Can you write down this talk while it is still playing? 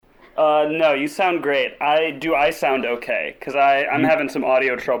No, you sound great. I sound okay? Because I'm having some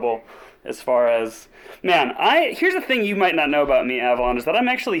audio trouble as far as... Man, here's the thing you might not know about me, Avalon, is that I'm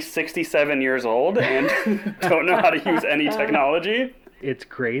actually 67 years old and don't know how to use any technology. It's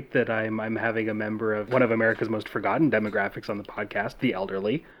great that I'm having a member of one of America's most forgotten demographics on the podcast, the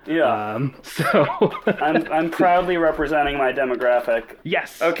elderly. Yeah. So I'm proudly representing my demographic.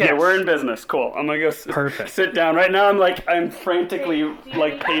 Yes. Okay, yes. We're in business. Cool. I'm gonna go sit down. Right now I'm frantically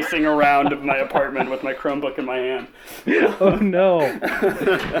pacing around my apartment with my Chromebook in my hand. Oh no.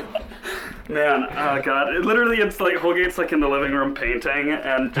 Man, oh god. It's like Holgate's in the living room painting,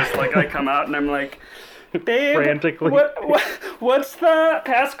 and just I come out and I'm like, babe, frantically. What's the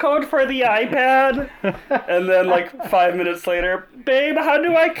passcode for the iPad? And then 5 minutes later, babe, how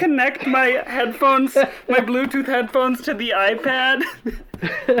do I connect my headphones, my Bluetooth headphones to the iPad?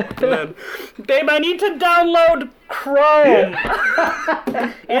 And then, babe, I need to download Chrome.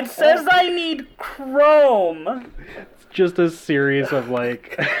 It says I need Chrome. It's just a series of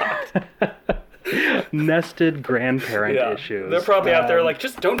nested grandparent issues. They're probably out there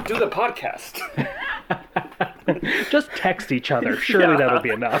just don't do the podcast. Just text each other. Surely that'll be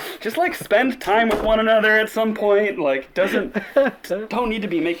enough. Just spend time with one another at some point. Don't need to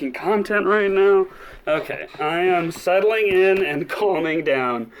be making content right now. Okay, I am settling in and calming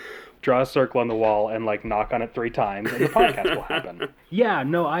down. Draw a circle on the wall and knock on it 3 times, and the podcast will happen. Yeah,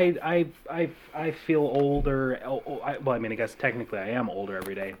 no, I feel older. Well, I guess technically I am older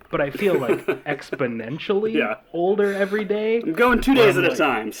every day, but I feel exponentially older every day. I'm going 2 days at a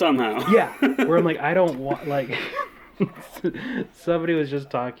time somehow. Yeah, where I'm I don't want somebody was just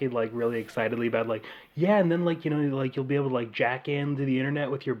talking really excitedly about yeah, and then you'll be able to jack into the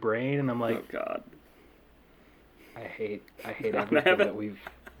internet with your brain, and I'm oh god, I hate everything that we've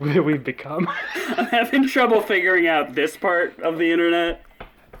become. I'm having trouble figuring out this part of the internet.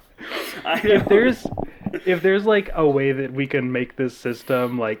 If there's a way that we can make this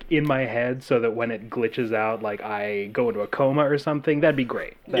system in my head so that when it glitches out I go into a coma or something, that'd be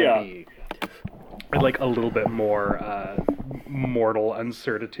great. That'd be a little bit more mortal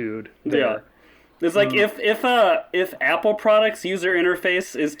uncertitude there. Yeah. It's if Apple products user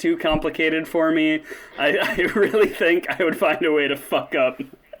interface is too complicated for me, I really think I would find a way to fuck up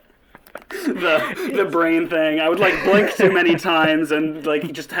the brain thing. I would blink too many times and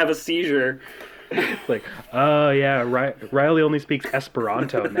just have a seizure. Oh yeah, Riley only speaks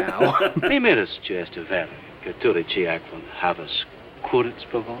Esperanto now. Mi miras chester vel, Katurichiak von Havas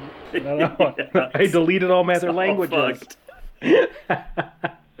Kurzbevon. I deleted all my other languages.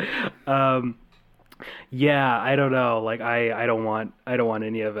 Yeah, I don't know. I don't want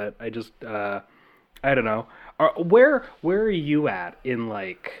any of it. I just I don't know. Where are you at in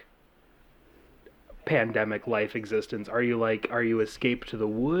pandemic life existence? Are you Escape to the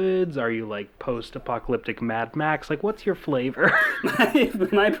Woods? Are you post-apocalyptic Mad Max? What's your flavor?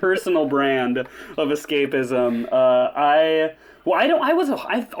 my personal brand of escapism.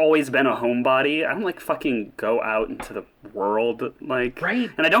 I've always been a homebody. I don't fucking go out into the world right.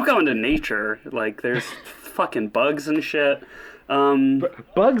 And I don't go into nature. There's fucking bugs and shit.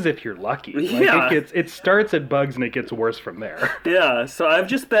 Bugs if you're lucky. It starts at bugs and it gets worse from there. Yeah, so I've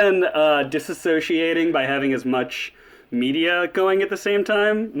just been disassociating by having as much media going at the same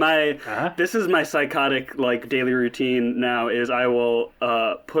time. This is my psychotic daily routine now is I will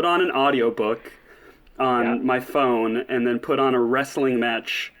put on an audiobook on my phone and then put on a wrestling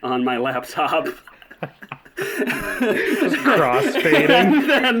match on my laptop. Just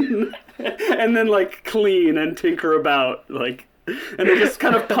crossfading. and then clean and tinker about and then just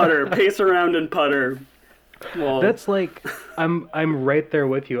kind of pace around and putter. Well, that's I'm right there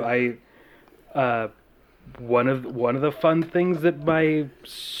with you. One of the fun things that my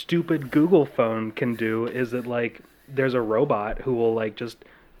stupid Google phone can do is that there's a robot who will just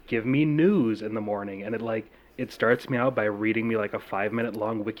give me news in the morning, and it starts me out by reading me a 5-minute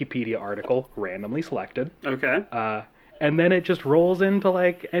long Wikipedia article randomly selected. Okay. And then it just rolls into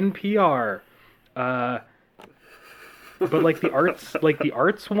NPR. But the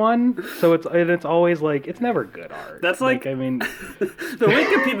arts one, so it's always it's never good art. That's the random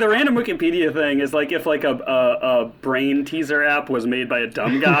Wikipedia thing is if a brain teaser app was made by a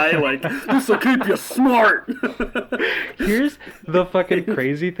dumb guy, this'll keep you smart. Here's the fucking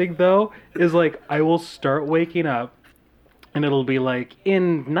crazy thing though, is I will start waking up and it'll be in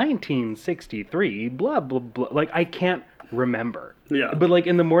 1963, blah blah blah. I can't remember. Yeah. But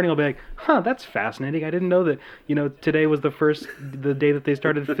in the morning I'll be that's fascinating. I didn't know that, today was the day that they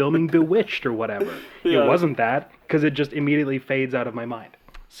started filming Bewitched or whatever. Yeah. It wasn't that, because it just immediately fades out of my mind.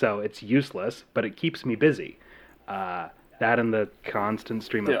 So it's useless, but it keeps me busy. That and the constant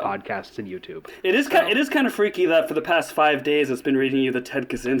stream of podcasts and YouTube. It is kind of freaky that for the past 5 days it's been reading you the Ted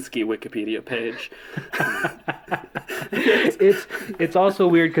Kaczynski Wikipedia page. It's also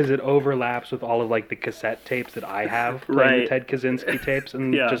weird because it overlaps with all of like the cassette tapes that I have playing Ted Kaczynski tapes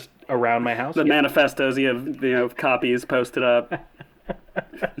and just around my house. The manifestos you have copies posted up.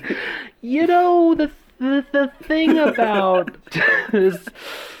 The thing about this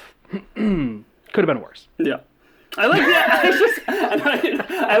could have been worse. Yeah. I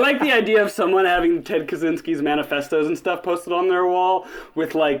like the idea of someone having Ted Kaczynski's manifestos and stuff posted on their wall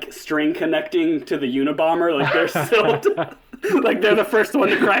with like string connecting to the Unabomber, like they're still like they're the first one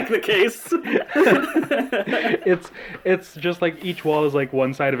to crack the case. It's just like each wall is like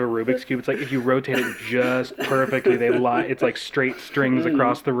one side of a Rubik's Cube. It's like if you rotate it just perfectly, it's like straight strings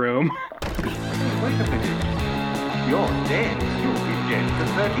across the room. Wait a minute. You're dead. You've been dead for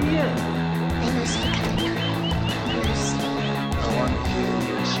 30 years. I want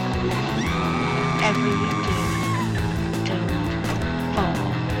every weekend. Don't fall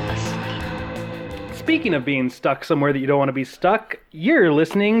asleep. Speaking of being stuck somewhere that you don't want to be stuck, you're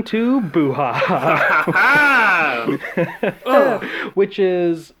listening to Boo-Ha, which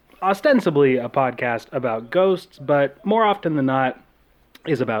is ostensibly a podcast about ghosts, but more often than not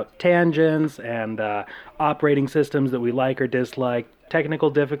is about tangents and operating systems that we like or dislike, technical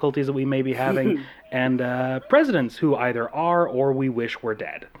difficulties that we may be having, and presidents who either are or we wish were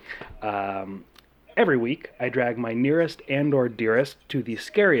dead. Every week, I drag my nearest and or dearest to the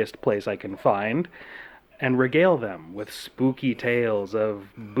scariest place I can find and regale them with spooky tales of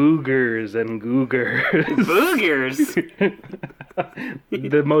boogers and googers. Boogers?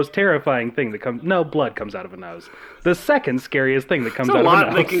 The most terrifying thing that comes... No, blood comes out of a nose. The second scariest thing that comes out of a nose. There's a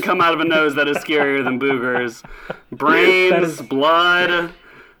lot that can come out of a nose that is scarier than boogers. Brains, blood...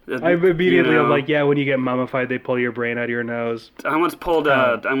 I immediately am like, yeah, when you get mummified, they pull your brain out of your nose. I once pulled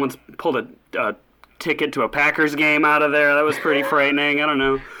a ticket to a Packers game out of there. That was pretty frightening. I don't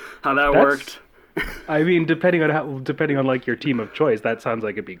know how that worked. I mean, depending on like your team of choice, that sounds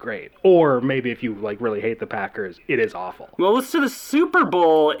like it'd be great. Or maybe if you like really hate the Packers, it is awful. Well, let's do the Super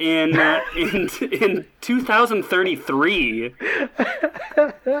Bowl in 2033.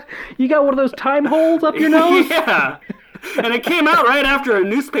 You got one of those time holes up your nose? Yeah. And it came out right after a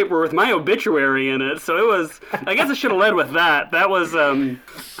newspaper with my obituary in it, so it was... I guess I should have led with that. That was...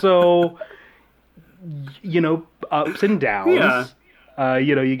 So, ups and downs. Yeah.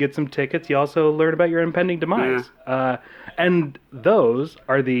 You get some tickets. You also learn about your impending demise. Yeah. And those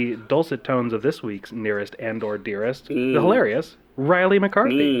are the dulcet tones of this week's nearest and or dearest. The hilarious Riley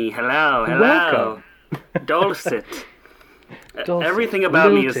McCarthy. Me. Hello. Welcome. Dulcet. Everything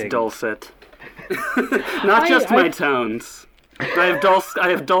about me is dulcet. Not just my tones. I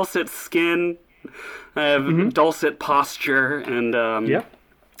have dulcet skin. I have dulcet posture and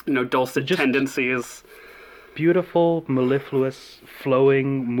dulcet tendencies. Beautiful, mellifluous,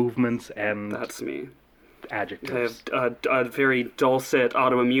 flowing movements and that's me. Adjectives. I have a very dulcet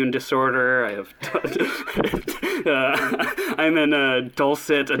autoimmune disorder. I have I'm in a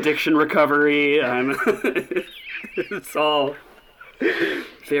dulcet addiction recovery. It's all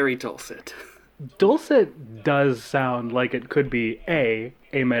very dulcet. Dulcet does sound like it could be A,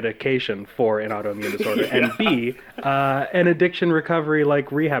 medication for an autoimmune disorder, and B, an addiction recovery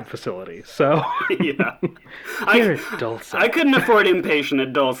like rehab facility. So yeah, Dulcet. I couldn't afford inpatient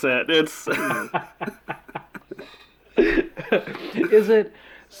at Dulcet. It's is it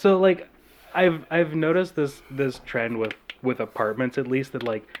so like I've noticed this trend with apartments at least that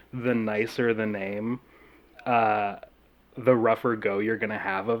like the nicer the name, the rougher go you're gonna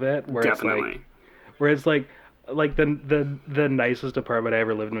have of it. Where definitely. It's like the nicest apartment I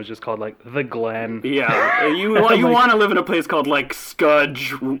ever lived in was just called like the Glen. Yeah, you want to live in a place called like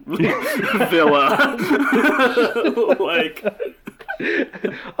Scudge Villa. Like,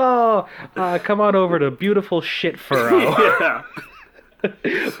 come on over to beautiful shit furrow. Yeah.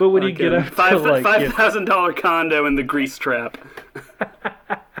 But when you get up to $5,000 condo in the Grease Trap.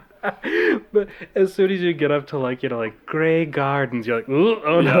 But as soon as you get up to like Grey Gardens, you're like,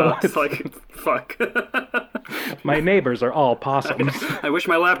 oh no, it's like fuck. My neighbors are all possums. I wish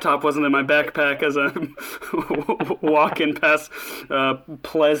my laptop wasn't in my backpack as I'm walking past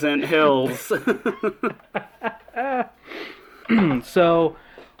Pleasant Hills. So,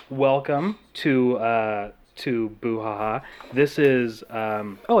 welcome to Boo-Ha-Ha. This is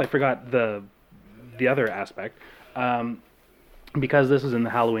I forgot the other aspect. Because this is in the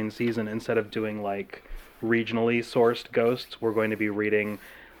Halloween season, instead of doing like regionally sourced ghosts, we're going to be reading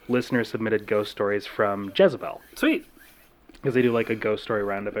listener-submitted ghost stories from Jezebel. Sweet. Because they do like a ghost story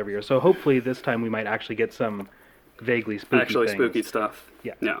roundup every year. So hopefully this time we might actually get some vaguely spooky Actually things. spooky stuff.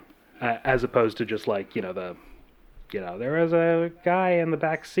 Yeah. Yeah. As opposed to just like, there was a guy in the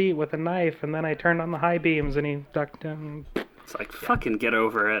back seat with a knife, and then I turned on the high beams, and he ducked him. It's like, fucking get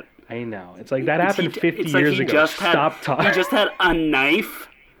over it. I know. It's like, that happened 50 it's like years he ago. Just Stop talking. He just had a knife.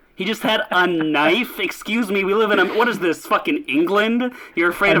 He just had a knife. Excuse me, we live in what is this, fucking England? You're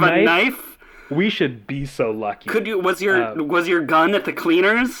afraid of a knife? We should be so lucky. Was your gun at the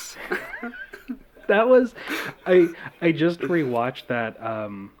cleaners? That was, I just rewatched that,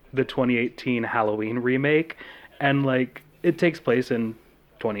 the 2018 Halloween remake, and like, it takes place in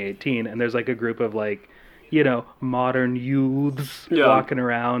 2018, and there's like a group of like, modern youths walking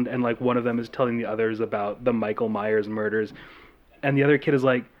around, and like one of them is telling the others about the Michael Myers murders, and the other kid is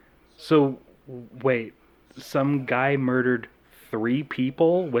like, so wait, some guy murdered 3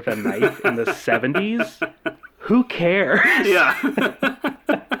 people with a knife in the 70s? Who cares? Yeah.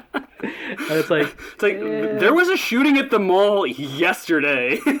 And it's like there was a shooting at the mall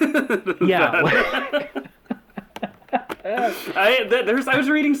yesterday. Yeah. I was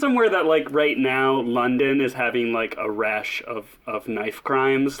reading somewhere that like right now London is having like a rash of knife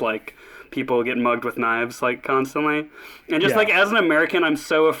crimes, like people get mugged with knives like constantly. And just like as an American, I'm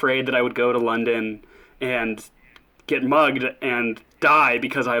so afraid that I would go to London and get mugged and die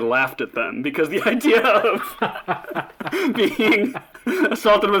because I laughed at them, because the idea of being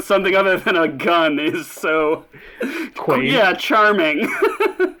assaulted with something other than a gun is so quaint. Charming.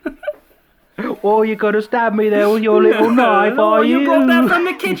 Oh, you gotta stab me there with your little knife, are you? You brought that from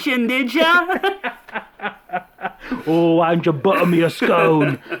the kitchen, did ya? Oh, why don't you butter me a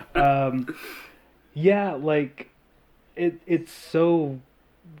scone? Yeah, like, it's so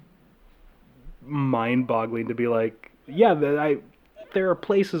mind-boggling to be like, there are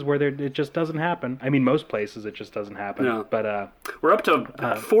places where it just doesn't happen. I mean, most places it just doesn't happen. Yeah. But we're up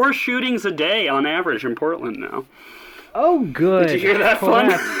to 4 shootings a day on average in Portland now. Oh, good. Did you hear that fun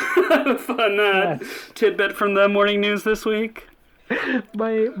tidbit from the morning news this week?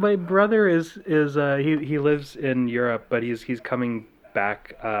 My brother is he lives in Europe, but he's coming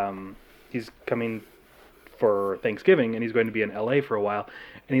back. He's coming for Thanksgiving, and he's going to be in LA for a while.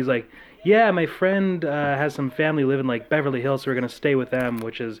 And he's like, yeah, my friend has some family living like Beverly Hills, so we're gonna stay with them,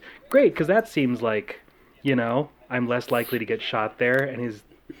 which is great because that seems like, I'm less likely to get shot there. And he's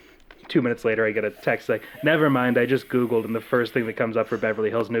 2 minutes later, I get a text like, never mind, I just Googled, and the first thing that comes up for Beverly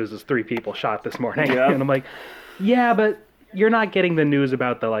Hills News is 3 people shot this morning. Yeah. And I'm like, yeah, but you're not getting the news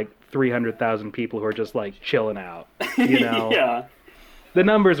about the like 300,000 people who are just like chilling out, Yeah. The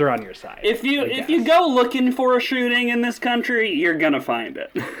numbers are on your side. If you go looking for a shooting in this country, you're gonna find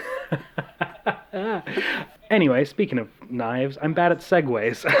it. Anyway, speaking of knives, I'm bad at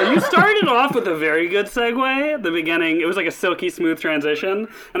segues. You started off with a very good segue at the beginning. It was like a silky smooth transition,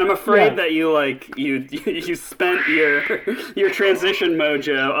 and I'm afraid that you spent your transition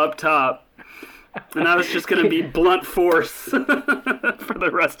mojo up top, and now it's just going to be blunt force for the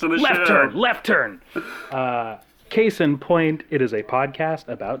rest of the show. Left turn. Case in point, it is a podcast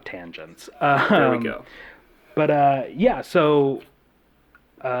about tangents. There we go. But so.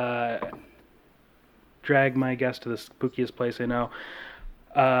 Drag my guest to the spookiest place I know.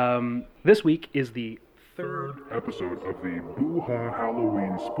 This week is the 3rd episode of the Boo-Ha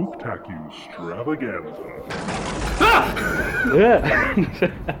Halloween Spooktacular Extravaganza.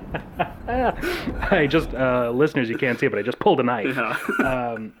 I just, listeners, you can't see it, but I just pulled a knife.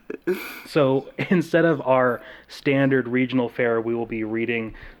 Yeah. So instead of our standard regional fare, we will be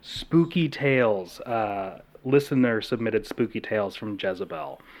reading spooky tales, listener-submitted spooky tales from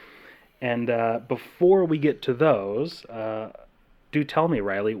Jezebel. And before we get to those, do tell me,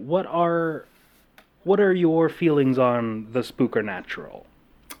 Riley, what are your feelings on the spookernatural?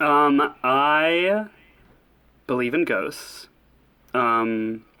 I believe in ghosts.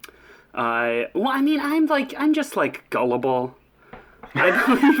 I'm just like gullible.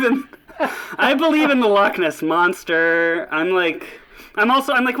 I believe in the Loch Ness Monster. I'm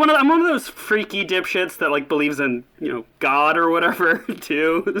one of those freaky dipshits that like believes in, God or whatever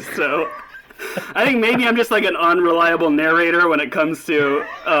too. So I think maybe I'm just like an unreliable narrator when it comes to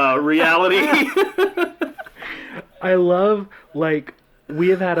reality. I love, like, we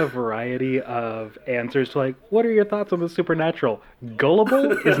have had a variety of answers to, like, what are your thoughts on the supernatural?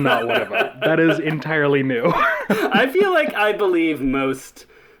 Gullible is not one of them. That is entirely new. I feel like I believe most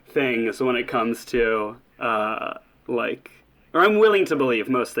things when it comes to, or I'm willing to believe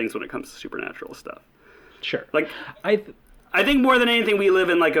most things when it comes to supernatural stuff. Sure. Like, I think more than anything we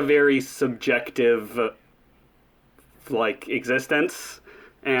live in, like, a very subjective, like, existence.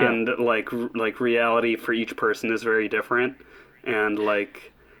 And, like reality for each person is very different. And,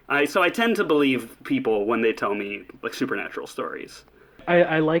 like, So I tend to believe people when they tell me like supernatural stories.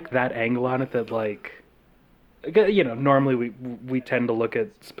 I like that angle on it, that like, you know, normally we tend to look at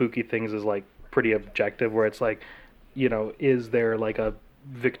spooky things as like pretty objective, where it's like, you know, is there like a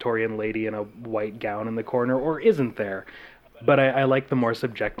Victorian lady in a white gown in the corner, or isn't there? But I like the more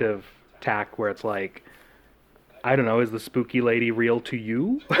subjective tack where it's like, I don't know, is the spooky lady real to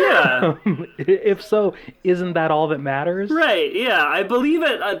you? Yeah. If so, isn't that all that matters? Right, yeah. I believe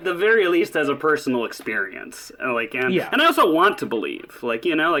it at the very least as a personal experience. Like, and I also want to believe. Like,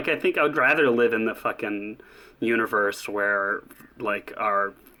 you know, like I think I would rather live in the fucking universe where like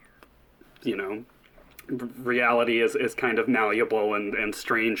our, you know, reality is kind of malleable and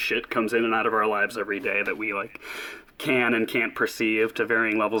strange shit comes in and out of our lives every day that we like can and can't perceive to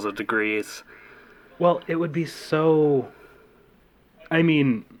varying levels of degrees. Well, it would be so... I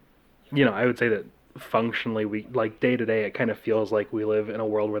mean, you know, I would say that functionally, we like day to day, it kind of feels like we live in a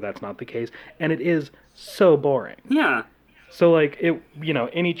world where that's not the case. And it is so boring. Yeah. So, like, it, you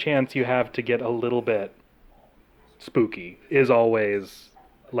know, any chance you have to get a little bit spooky is always,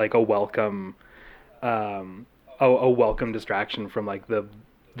 like, a welcome distraction from, like, the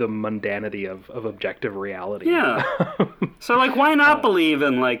mundanity of objective reality. Yeah. So, like, why not believe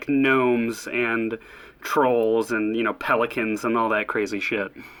in, like, gnomes and trolls and, you know, pelicans and all that crazy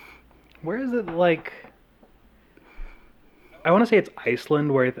shit? Where is it, like... I want to say it's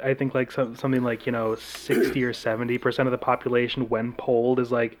Iceland, where I think, like, something like, you know, 60 or 70% of the population, when polled,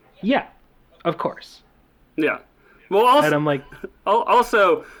 is like, yeah, of course. Yeah. Well, also, and I'm like...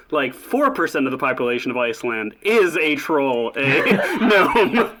 Also, like, 4% of the population of Iceland is a troll, a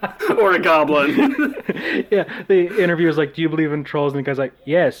gnome, or a goblin. Yeah, the interviewer's like, do you believe in trolls? And the guy's like,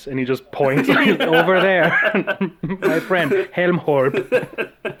 yes. And he just points over there. My friend, Helmholtz.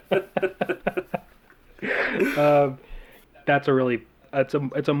 That's a really...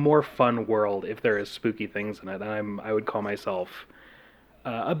 It's a more fun world if there is spooky things in it. And I would call myself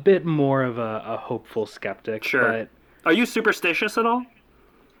a bit more of a hopeful skeptic. Sure. But are you superstitious at all?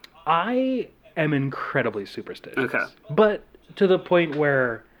 I am incredibly superstitious. Okay. But to the point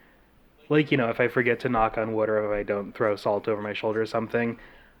where, like, you know, if I forget to knock on wood or if I don't throw salt over my shoulder or something,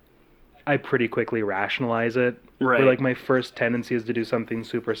 I pretty quickly rationalize it. Right. Where, like, my first tendency is to do something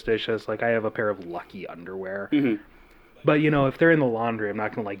superstitious. Like, I have a pair of lucky underwear. Mm-hmm. But, you know, if they're in the laundry, I'm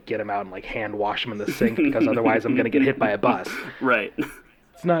not going to, like, get them out and, like, hand wash them in the sink because otherwise I'm going to get hit by a bus. Right.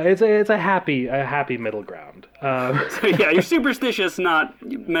 It's not. It's a happy middle ground. So yeah, you're superstitious, not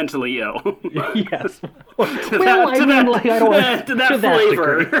mentally ill. Yes. To that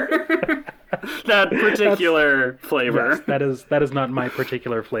flavor. That particular flavor. Yes, that is not my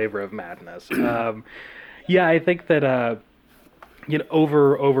particular flavor of madness. Yeah, I think that you know,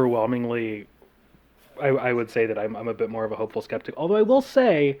 overwhelmingly, I would say that I'm a bit more of a hopeful skeptic. Although I will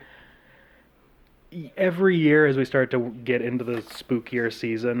say, every year as we start to get into the spookier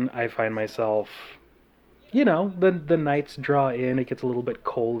season, I find myself, you know, the nights draw in, it gets a little bit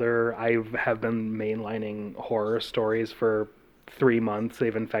colder. I have been mainlining horror stories for 3 months.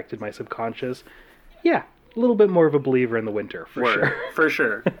 They've infected my subconscious. Yeah, a little bit more of a believer in the winter, for sure. For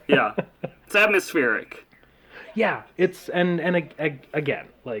sure, yeah. It's atmospheric. Yeah, it's, and again,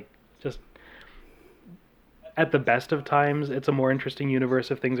 like, just... at the best of times, it's a more interesting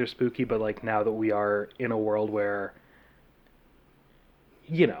universe if things are spooky, but, like, now that we are in a world where,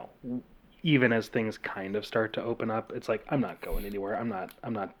 you know, even as things kind of start to open up, it's like, I'm not going anywhere. I'm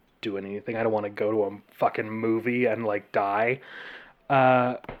not doing anything. I don't want to go to a fucking movie and, like, die.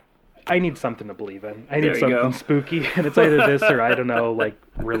 I need something to believe in. I need something spooky, and it's either this or, I don't know, like,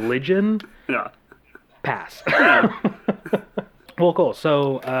 religion. Yeah. Pass. Well, cool.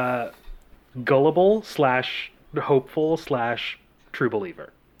 So, gullible / hopeful / true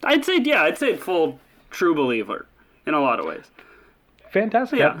believer. I'd say full true believer in a lot of ways.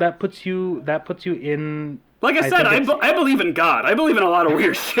 Fantastic. Yeah. That puts you in. Like I said, I believe in God. I believe in a lot of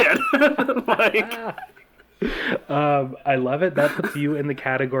weird shit. Like, I love it. That puts you in the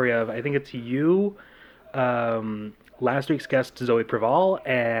category of, I think it's you, last week's guest Zoe Preval,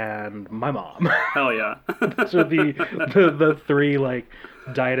 and my mom. Hell yeah. Those are the three, like,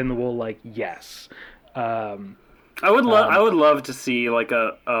 dyed in the wool, like, yes. I would love to see, like,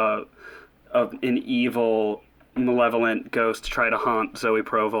 an evil, malevolent ghost try to haunt Zoe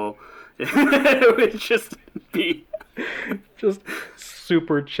Proval. It would just be just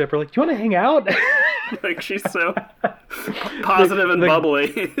super chipper. Like, do you want to hang out? Like, she's so positive and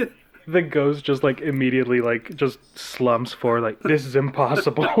bubbly. The ghost just, like, immediately, like, just slumps forward, like, this is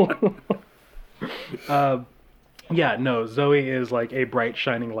impossible. Yeah, no, Zoe is, like, a bright,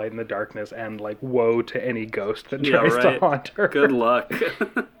 shining light in the darkness, and, like, woe to any ghost that tries to haunt her. Good luck.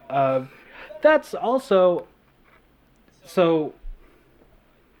 That's also... So...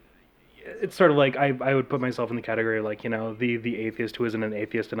 It's sort of like I would put myself in the category of like, the atheist who isn't an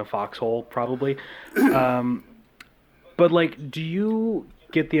atheist in a foxhole, probably. But like, do you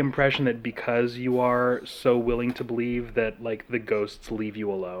get the impression that because you are so willing to believe that like the ghosts leave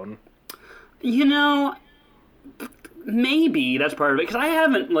you alone? Maybe that's part of it, because I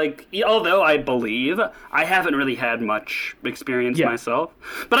haven't, although I believe, I haven't really had much experience myself.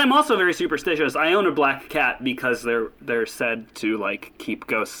 But I'm also very superstitious. I own a black cat because they're said to, like, keep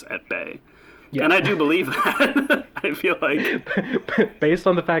ghosts at bay. Yeah. And I do believe that. I feel like... Based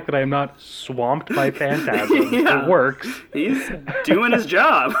on the fact that I'm not swamped by phantasms, it works. He's doing his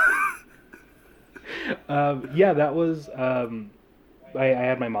job. That was... I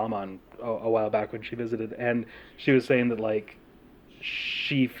had my mom on a while back when she visited, and she was saying that like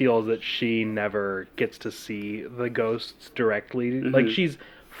she feels that she never gets to see the ghosts directly. Mm-hmm. Like she's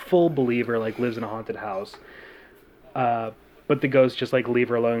full believer, like lives in a haunted house, but the ghosts just like leave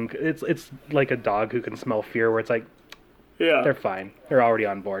her alone. It's like a dog who can smell fear, where it's like, they're fine, they're already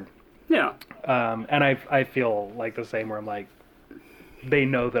on board. Yeah. And I feel like the same, where I'm like, they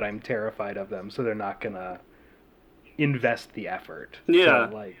know that I'm terrified of them, so they're not gonna invest the effort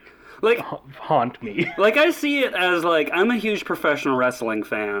to like haunt me. Like, I see it as like, I'm a huge professional wrestling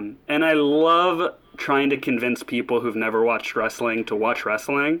fan, and I love trying to convince people who've never watched wrestling to watch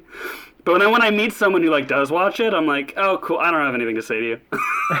wrestling. But when I meet someone who like does watch it, I'm like, oh cool, I don't have anything to say to you.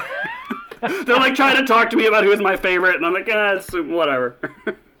 They're like trying to talk to me about who's my favorite, and I'm like, it's whatever.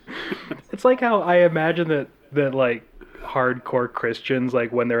 It's like how I imagine that like hardcore Christians,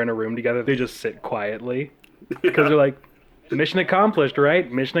 like when they're in a room together, they just sit quietly. Because they're like, mission accomplished,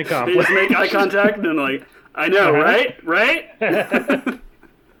 right? Mission accomplished. They just make eye contact and like, I know, right?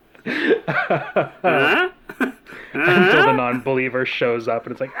 Until the non-believer shows up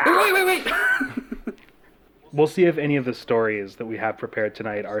and it's like, wait. We'll see if any of the stories that we have prepared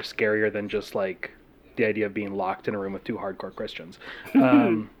tonight are scarier than just like the idea of being locked in a room with two hardcore Christians.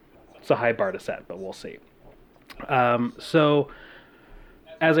 It's a high bar to set, but we'll see. So,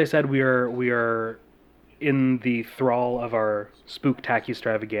 as I said, we are in the thrall of our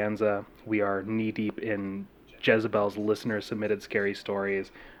Spooktacustravaganza. We are knee-deep in Jezebel's listener-submitted scary stories.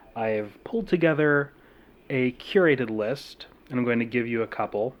 I have pulled together a curated list, and I'm going to give you a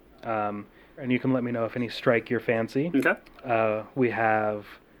couple, and you can let me know if any strike your fancy. Okay. We have,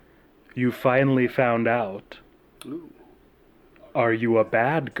 You Finally Found Out. Ooh. Are You a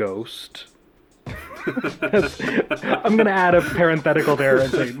Bad Ghost? I'm going to add a parenthetical there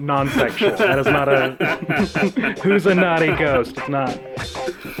and say non-sexual. That is not a... Who's a naughty ghost? It's not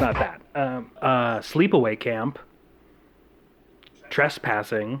that. Sleepaway Camp.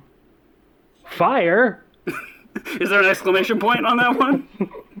 Trespassing. Fire. Is there an exclamation point on that one?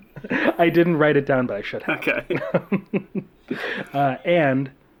 I didn't write it down, but I should have. Okay.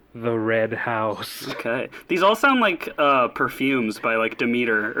 And The Red House. Okay. These all sound like perfumes by like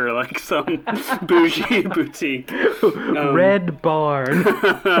Demeter or like some bougie boutique. Red Barn.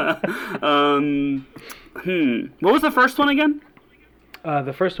 What was the first one again?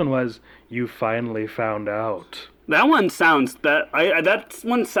 The first one was You Finally Found Out. That one sounds that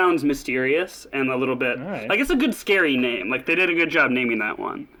one sounds mysterious and a little bit like it's a good scary name. Like they did a good job naming that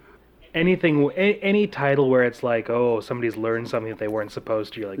one. Any title where it's like, oh, somebody's learned something that they weren't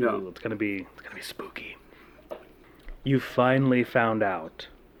supposed to, you're like, ooh, it's gonna be spooky. You Finally Found Out.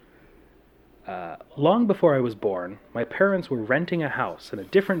 Long before I was born, my parents were renting a house in a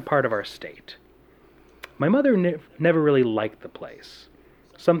different part of our state. My mother never really liked the place.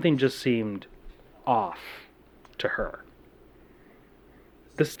 Something just seemed off to her.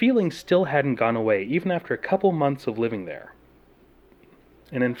 This feeling still hadn't gone away, even after a couple months of living there.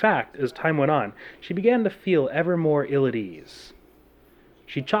 And in fact, as time went on, she began to feel ever more ill at ease.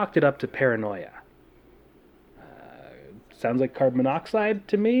 She chalked it up to paranoia. Sounds like carbon monoxide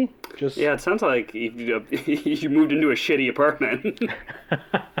to me. Yeah, it sounds like you moved into a shitty apartment.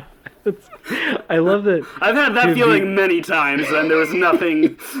 I love that. I've had that feeling many times, and there was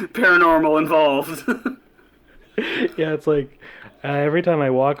nothing paranormal involved. Yeah, it's like every time I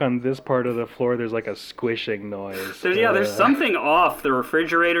walk on this part of the floor, there's like a squishing noise. There's something off. The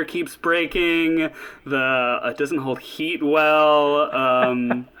refrigerator keeps breaking. It doesn't hold heat well.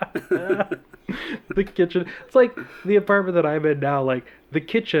 The kitchen. It's like the apartment that I'm in now. Like the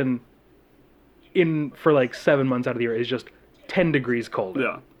kitchen, for like 7 months out of the year, is just 10 degrees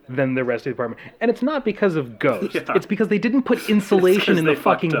colder than the rest of the apartment. And it's not because of ghosts. Yeah. It's because they didn't put insulation in the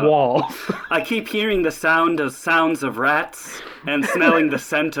fucking walls. I keep hearing the sounds of rats and smelling the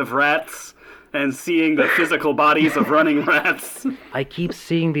scent of rats. and seeing the physical bodies of running rats. I keep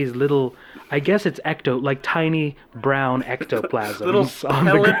seeing these little, I guess it's like tiny brown ectoplasms Little on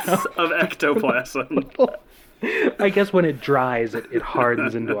the pellets ground. of ectoplasm. I guess when it dries, it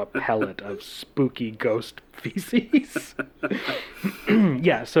hardens into a pellet of spooky ghost feces.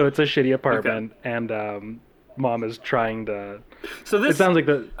 Yeah, so it's a shitty apartment, and Mom is trying to... So this It sounds like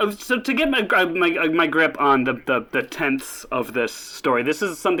the... So to get my grip on the tenets of this story, this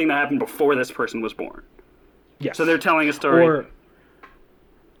is something that happened before this person was born. Yes. So they're telling a story.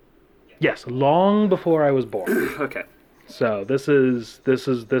 Yes, long before I was born. Okay. So this is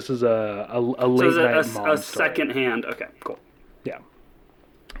a late night mom a story. second hand. Okay, cool. Yeah.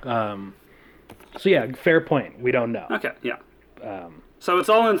 So yeah, fair point. We don't know. Okay, yeah. So it's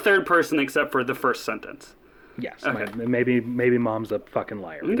all in third person except for the first sentence. Yes. Okay. Maybe Mom's a fucking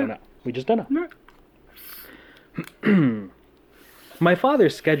liar. We don't know. We just don't know. Right. My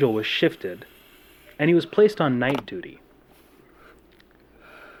father's schedule was shifted, and he was placed on night duty.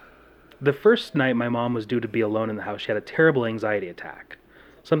 The first night my mom was due to be alone in the house, she had a terrible anxiety attack.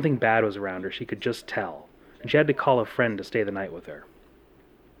 Something bad was around her, she could just tell, and she had to call a friend to stay the night with her.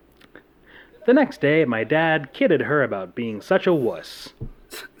 The next day, my dad kidded her about being such a wuss.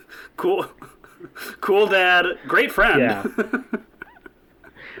 Cool. Cool dad. Great friend. Yeah.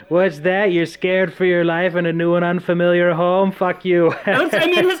 What's that? You're scared for your life in a new and unfamiliar home? Fuck you. I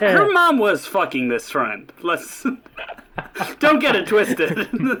mean, her mom was fucking this friend. Let's... Don't get it twisted.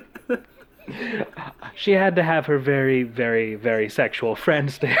 She had to have her very, very, very sexual friend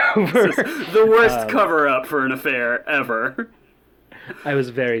stay over. The worst cover-up for an affair ever. I was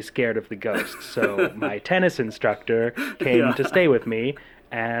very scared of the ghost, so my tennis instructor came to stay with me,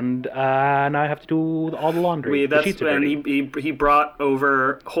 and now I have to do all the laundry. The sheets are dirty. He brought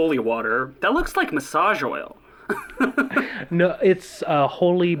over holy water. That looks like massage oil. No, it's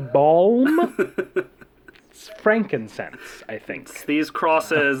holy balm. It's frankincense, I think. These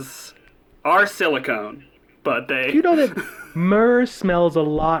crosses are silicone, but they... You know that myrrh smells a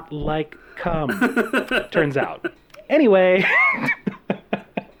lot like cum, turns out. Anyway.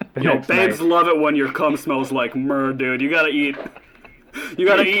 Yo, babes love it when your cum smells like myrrh, dude. You gotta eat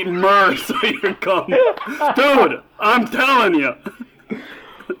myrrh so your cum... Dude, I'm telling you.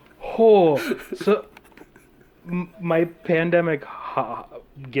 Oh, so my pandemic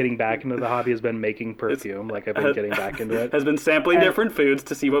getting back into the hobby has been making perfume. Like I've been getting back into it. Has been sampling different foods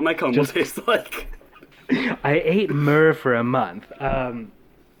to see what my cum will taste like. I ate myrrh for a month.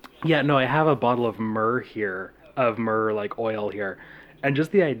 Yeah, no, I have a bottle of myrrh here, like oil here, and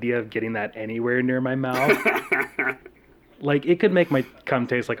just the idea of getting that anywhere near my mouth, like it could make my cum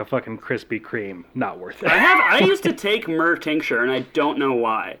taste like a fucking Krispy Kreme. Not worth it. I used to take myrrh tincture, and I don't know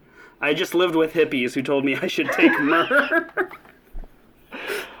why. I just lived with hippies who told me I should take myrrh.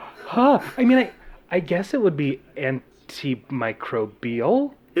 Huh. I mean, I guess it would be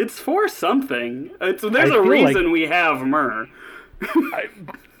antimicrobial. It's for something. There's a reason we have myrrh.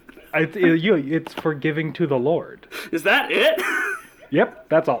 It's for giving to the Lord. Is that it? Yep,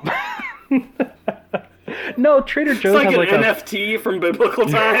 that's all. No, Trader Joe's it's like has an NFT from biblical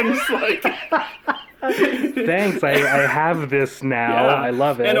times. Like, thanks, I have this now. yeah. I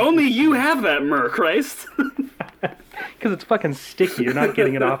love it. And only you have that myrrh, Christ. Because it's fucking sticky. You're not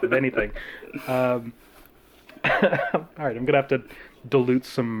getting it off of anything. All right, I'm going to have to dilute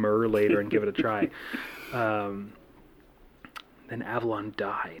some myrrh later and give it a try. Then Avalon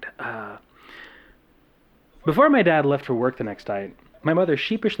died. Before my dad left for work the next night, my mother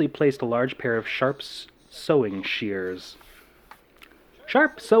sheepishly placed a large pair of sharp sewing shears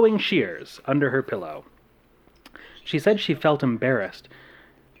under her pillow. She said she felt embarrassed,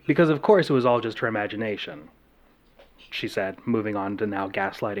 because of course it was all just her imagination, she said, moving on to now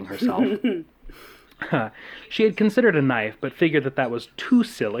gaslighting herself. She had considered a knife, but figured that was too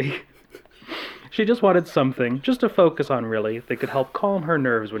silly. She just wanted something, just to focus on really, that could help calm her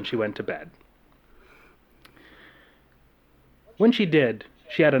nerves when she went to bed. When she did,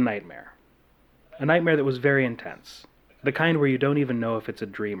 she had a nightmare. A nightmare that was very intense. The kind where you don't even know if it's a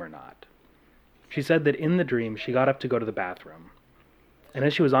dream or not. She said that in the dream, she got up to go to the bathroom. And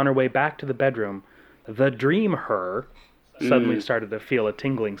as she was on her way back to the bedroom, the dream her suddenly started to feel a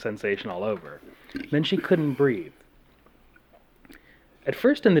tingling sensation all over. Then she couldn't breathe. At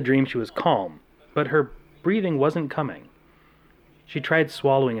first in the dream she was calm, but her breathing wasn't coming. She tried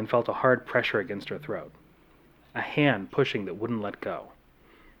swallowing and felt a hard pressure against her throat. A hand pushing that wouldn't let go.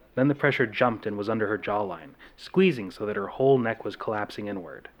 Then the pressure jumped and was under her jawline, squeezing so that her whole neck was collapsing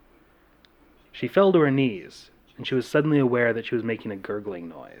inward. She fell to her knees, and she was suddenly aware that she was making a gurgling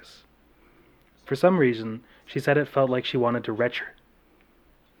noise. For some reason, she said it felt like she wanted to retch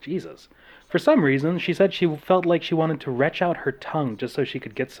Jesus. For some reason, she said she felt like she wanted to retch out her tongue just so she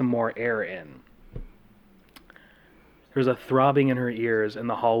could get some more air in. There was a throbbing in her ears, and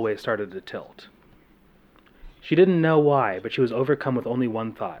the hallway started to tilt. She didn't know why, but she was overcome with only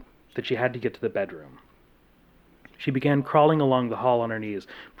one thought, that she had to get to the bedroom. She began crawling along the hall on her knees,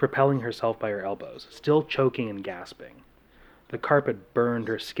 propelling herself by her elbows, still choking and gasping. The carpet burned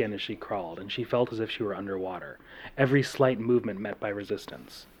her skin as she crawled, and she felt as if she were underwater, every slight movement met by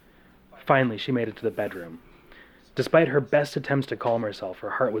resistance. Finally, she made it to the bedroom. Despite her best attempts to calm herself,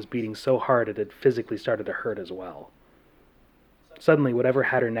 her heart was beating so hard it had physically started to hurt as well. Suddenly, whatever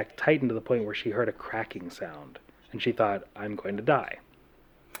had her neck tightened to the point where she heard a cracking sound, and she thought, I'm going to die.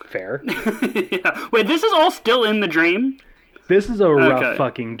 Fair. Yeah. Wait, this is all still in the dream? This is a rough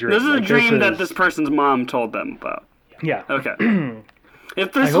fucking dream. This is a dream that this person's mom told them about. Yeah. Okay.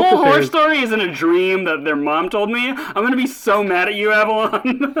 If this whole horror story isn't a dream that their mom told me, I'm gonna be so mad at you,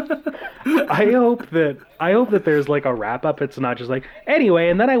 Avalon. I hope that there's like a wrap up. It's not just like, anyway,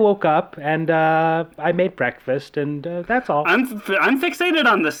 and then I woke up and I made breakfast and that's all. I'm fixated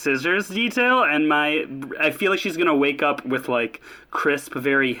on the scissors detail, and I feel like she's gonna wake up with like crisp,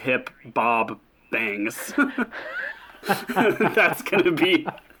 very hip bob bangs. That's gonna be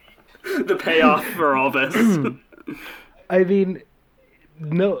the payoff for all this. I mean,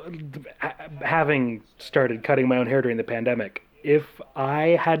 no, having started cutting my own hair during the pandemic, if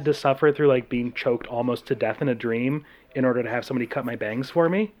I had to suffer through like being choked almost to death in a dream in order to have somebody cut my bangs for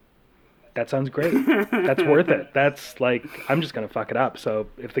me, that sounds great. That's worth it. That's like, I'm just going to fuck it up. So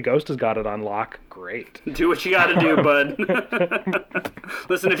if the ghost has got it on lock, great. Do what you got to do, bud.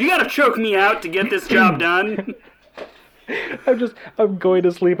 Listen, if you got to choke me out to get this job done... I'm going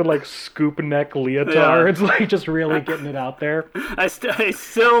to sleep in like scoop neck leotards, like just really getting it out there. I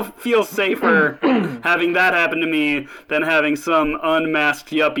still feel safer having that happen to me than having some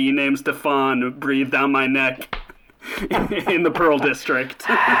unmasked yuppie named Stefan breathe down my neck in the Pearl District.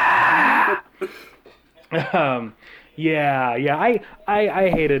 Yeah. I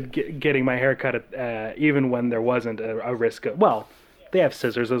hated getting my hair cut even when there wasn't a risk of, well, they have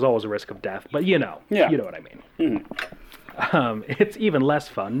scissors, there's always a risk of death, but you know what I mean. Mm-hmm. It's even less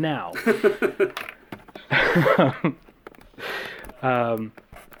fun now.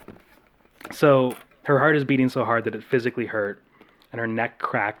 So her heart is beating so hard that it physically hurt, and her neck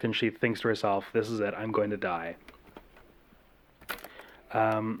cracked, and she thinks to herself, this is it, I'm going to die.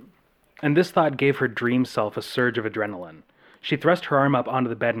 And this thought gave her dream self a surge of adrenaline. She thrust her arm up onto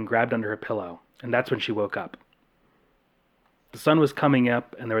the bed and grabbed under her pillow, and that's when she woke up. The sun was coming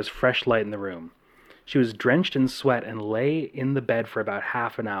up, and there was fresh light in the room. She was drenched in sweat and lay in the bed for about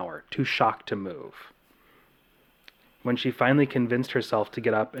half an hour, too shocked to move. When she finally convinced herself to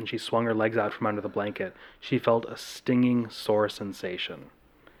get up and she swung her legs out from under the blanket, she felt a stinging, sore sensation.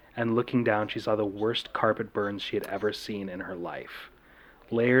 And looking down, she saw the worst carpet burns she had ever seen in her life.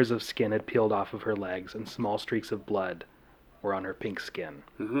 Layers of skin had peeled off of her legs, and small streaks of blood were on her pink skin.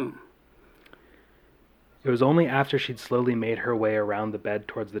 Mm-hmm. It was only after she'd slowly made her way around the bed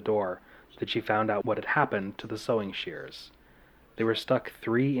towards the door that she found out what had happened to the sewing shears. They were stuck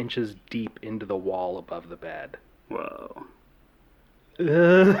 3 inches deep into the wall above the bed. Whoa.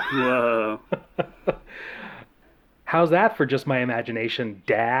 Whoa. How's that for just my imagination,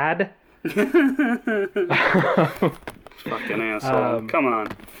 Dad? Fucking asshole. Come on.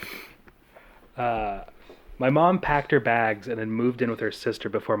 My mom packed her bags and then moved in with her sister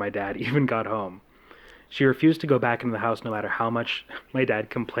before my dad even got home. She refused to go back into the house no matter how much my dad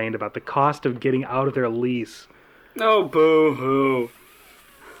complained about the cost of getting out of their lease. Oh, boo-hoo.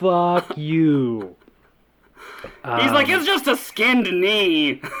 Fuck you. He's like, it's just a skinned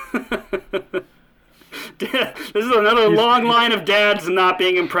knee. This is another long line of dads not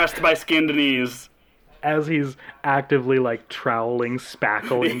being impressed by skinned knees. As he's actively, like, troweling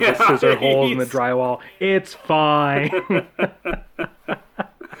spackle into the scissor holes in the drywall. It's fine.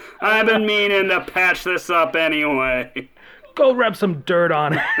 I've been meaning to patch this up anyway. Go rub some dirt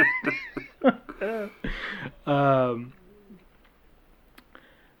on it.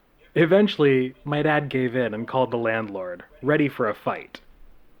 Eventually, my dad gave in and called the landlord, ready for a fight.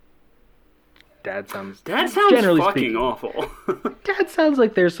 Dad sounds generally fucking speaking, awful. Dad sounds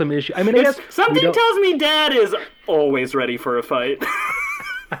like there's some issue. I mean, I guess something tells me Dad is always ready for a fight.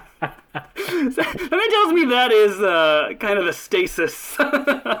 Something tells me that is kind of the stasis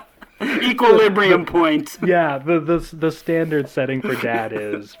equilibrium point. Yeah, the standard setting for Dad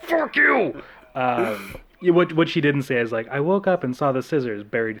is fuck you. What she didn't say is like, I woke up and saw the scissors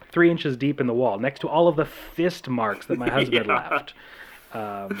buried 3 inches deep in the wall next to all of the fist marks that my husband left.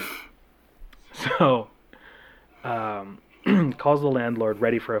 calls the landlord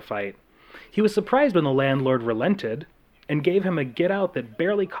ready for a fight. He was surprised when the landlord relented and gave him a get-out that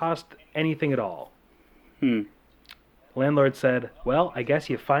barely cost anything at all. Landlord said, "Well, I guess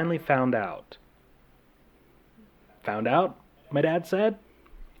you finally found out." "Found out?" my dad said.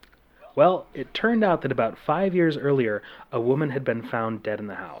 Well, it turned out that about 5 years earlier, a woman had been found dead in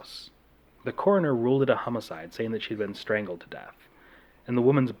the house. The coroner ruled it a homicide, saying that she'd been strangled to death. And the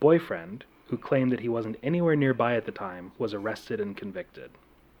woman's boyfriend, who claimed that he wasn't anywhere nearby at the time, was arrested and convicted.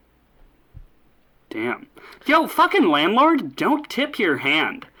 Damn. Yo, fucking landlord, don't tip your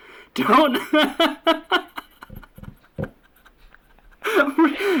hand. Don't...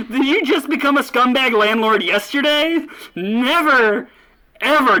 Did you just become a scumbag landlord yesterday? Never,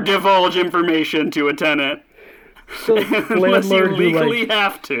 ever divulge information to a tenant. So unless you legally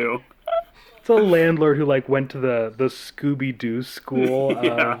have to. It's a landlord who went to the Scooby-Doo school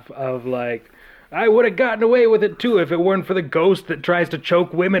of I would have gotten away with it too if it weren't for the ghost that tries to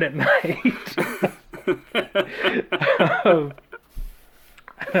choke women at night.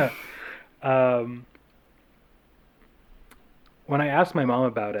 When I asked my mom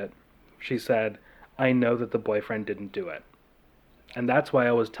about it, she said, "I know that the boyfriend didn't do it. And that's why I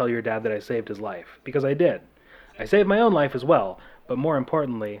always tell your dad that I saved his life. Because I did. I saved my own life as well, but more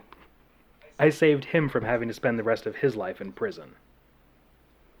importantly, I saved him from having to spend the rest of his life in prison."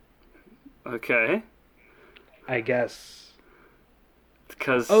 Okay. I guess.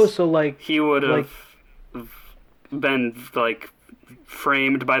 Because so he would have been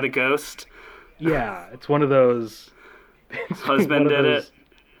framed by the ghost. Yeah, it's one of those. Husband did it.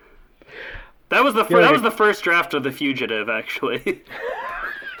 That was the first draft of The Fugitive, actually.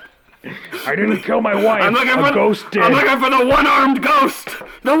 I didn't kill my wife. Ghost did. I'm looking for the one-armed ghost.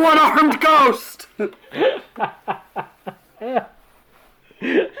 The one-armed ghost.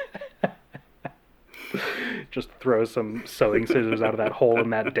 Just throw some sewing scissors out of that hole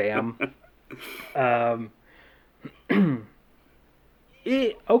in that dam.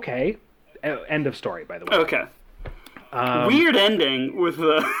 Okay. End of story, by the way. Okay. Weird ending with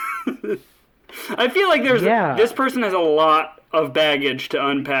the... I feel like this person has a lot of baggage to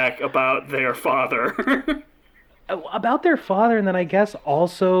unpack about their father. About their father, and then I guess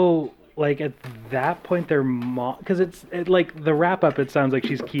also, at that point, their mom... Because the wrap-up, it sounds like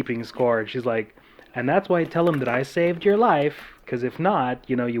she's keeping score. She's like, "And that's why I tell him that I saved your life, because if not,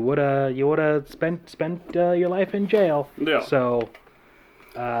 you woulda spent your life in jail." Yeah. So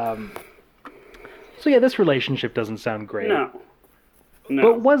yeah, this relationship doesn't sound great. No.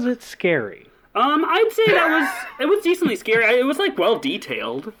 But was it scary? I'd say it was decently scary. It was well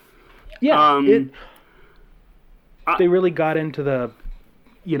detailed. Yeah. They really got into the,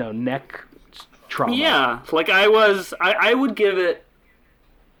 neck trauma. Yeah, I would give it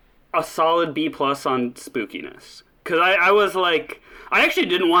a solid B+ on spookiness, because I was I actually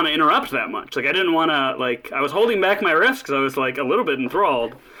didn't want to interrupt that much. I didn't want to I was holding back my riffs because I was a little bit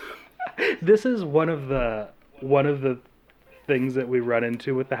enthralled. This is one of the things that we run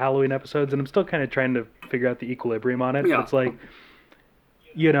into with the Halloween episodes, and I'm still kind of trying to figure out the equilibrium on it. Yeah. It's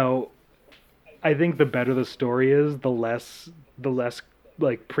I think the better the story is, the less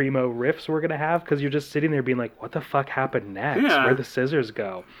primo riffs we're gonna have, because you're just sitting there being like, what the fuck happened next? Yeah. Where'd the scissors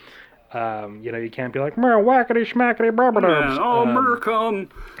go? You can't be like, whackity schmackity brabadubs.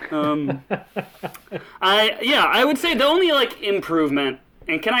 I would say the only improvement,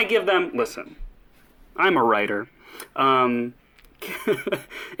 and can I give them? Listen, I'm a writer.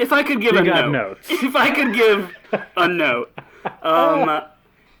 If I could give a note, notes. If I could give a note,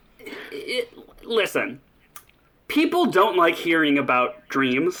 listen, people don't like hearing about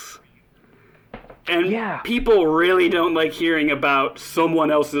dreams, and people really don't like hearing about someone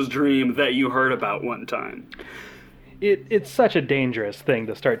else's dream that you heard about one time. It's such a dangerous thing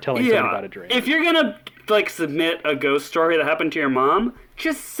to start telling someone about a dream. If you're gonna submit a ghost story that happened to your mom,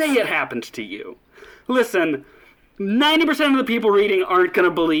 just say it happened to you. Listen, 90% of the people reading aren't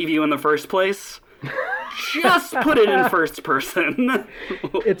gonna believe you in the first place. Just put it in first person.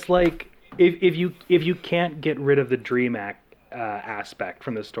 It's if you can't get rid of the dream aspect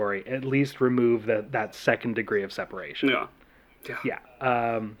from the story, at least remove that second degree of separation. Yeah.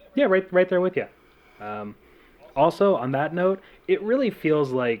 Right there with you. Also, on that note, it really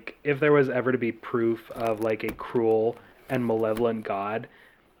feels like if there was ever to be proof of a cruel and malevolent god,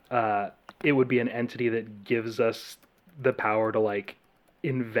 it would be an entity that gives us the power to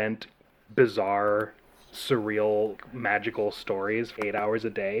invent bizarre, surreal, magical stories 8 hours a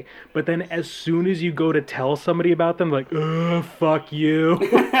day. But then as soon as you go to tell somebody about them, fuck you.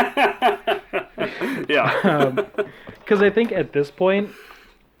 Yeah. Because I think at this point,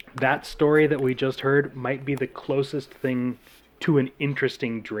 that story that we just heard might be the closest thing to an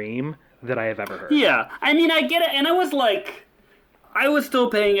interesting dream that I have ever heard. Yeah, I mean, I get it, and I was still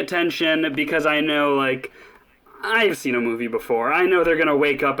paying attention because I know, like, I've seen a movie before. I know they're gonna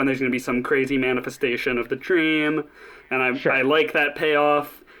wake up and there's gonna be some crazy manifestation of the dream, and I like that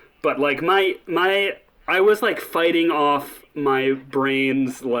payoff. But like I was like fighting off my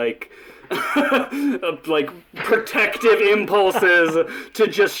brain's like like protective impulses to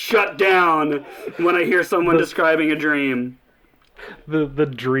just shut down when I hear someone describing a dream. The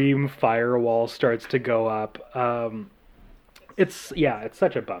dream firewall starts to go up. It's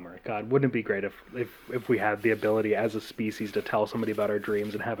such a bummer. God, wouldn't it be great if we had the ability as a species to tell somebody about our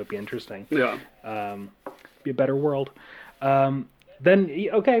dreams and have it be interesting? Yeah. Be a better world. Then,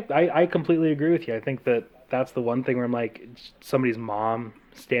 okay, I completely agree with you. I think that's the one thing where I'm like, somebody's mom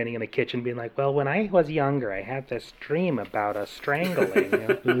standing in the kitchen being like, well, when I was younger, I had this dream about a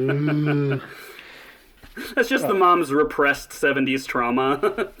strangling. That's just the mom's repressed 70s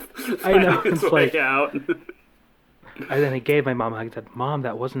trauma. I know. It's like out. And then I gave my mom a hug and said, Mom,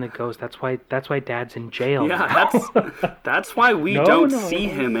 that wasn't a ghost. That's why Dad's in jail. Yeah, that's why we don't see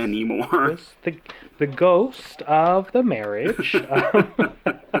him anymore. It's the ghost of the marriage.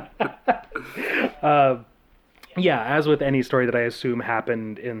 Yeah, as with any story that I assume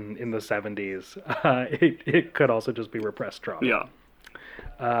happened in the 70s, it could also just be repressed trauma. Yeah.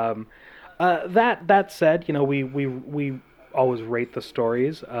 That said, we always rate the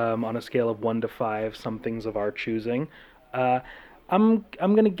stories on a scale of 1 to 5. Some things of our choosing. I'm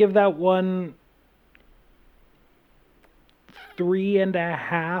gonna give that one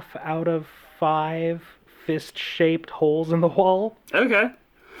 3.5 out of 5 fist-shaped holes in the wall. Okay.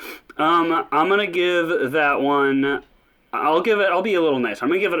 I'm gonna give that one. I'll be a little nice. I'm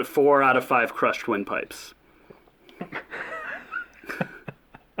gonna give it 4 out of 5 crushed windpipes.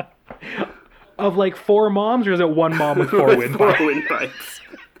 Of like 4 moms, or is it 1 mom with 4 windpipes? 4 windpipes.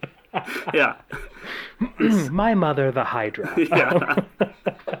 Yeah. My mother, the Hydra. Yeah.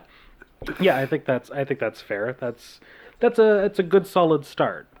 Yeah, I think that's fair. It's a good solid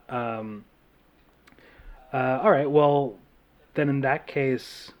start. All right. Well, then in that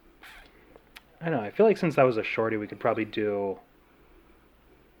case, I don't know. I feel like since that was a shorty, we could probably do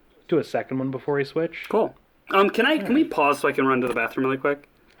a second one before we switch. Cool. Can we pause so I can run to the bathroom really quick?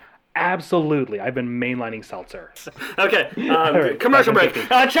 Absolutely. I've been mainlining seltzer. Okay. right, Commercial break.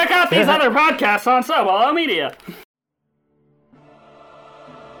 Check out these other podcasts on Subwall Media.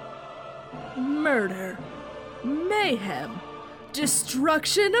 Murder, mayhem,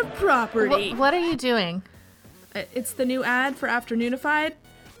 destruction of property. What are you doing? It's the new ad for Afternoonified.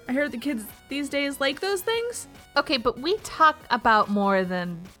 I heard the kids these days like those things. Okay, but we talk about more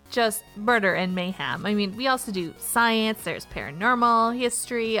than just murder and mayhem. I mean, we also do science, there's paranormal,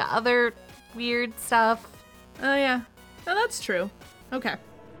 history, other weird stuff. Oh, yeah. No, that's true. Okay.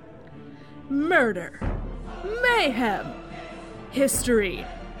 Murder, mayhem, history,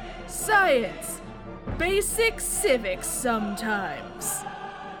 science, basic civics sometimes.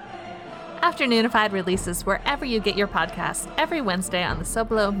 Afternoonified releases wherever you get your podcasts every Wednesday on the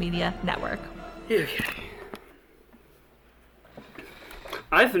Soblo Media Network.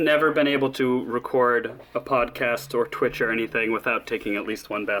 I've never been able to record a podcast or Twitch or anything without taking at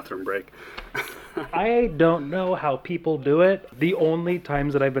least one bathroom break. I don't know how people do it. The only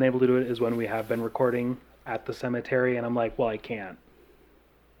times that I've been able to do it is when we have been recording at the cemetery, and I'm like, well, I can't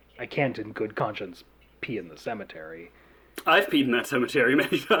in good conscience pee in the cemetery. I've peed in that cemetery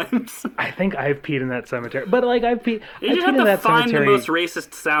many times. I think I've peed in that cemetery, but like I've peed. You just have to find the most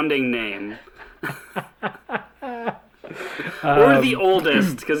racist sounding name. Or the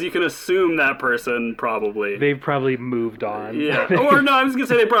oldest, because you can assume that person probably. They've probably moved on. Yeah. Or no, I was going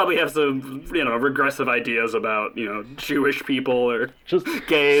to say they probably have some, regressive ideas about, Jewish people or just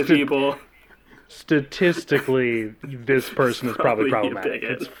gay people. Statistically, this person is probably problematic.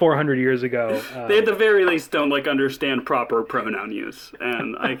 It's 400 years ago. They at the very least don't, understand proper pronoun use.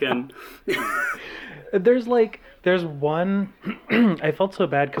 And I can... There's one... I felt so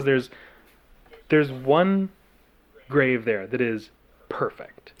bad because there's one grave there that is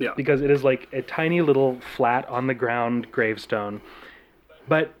perfect. Yeah. Because it is like a tiny little flat on the ground gravestone.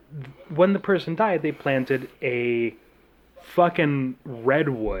 But when the person died, they planted a fucking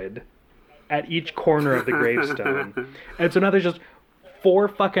redwood at each corner of the gravestone. And so now there's just 4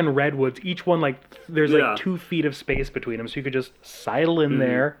 fucking redwoods, each one there's 2 feet of space between them, so you could just sidle in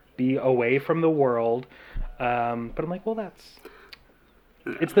there, be away from the world. But I'm like, well,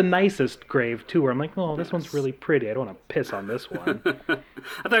 It's the nicest grave, too, where I'm like, oh, this one's really pretty. I don't want to piss on this one. I thought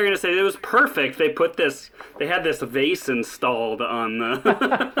you were going to say it was perfect. They had this vase installed on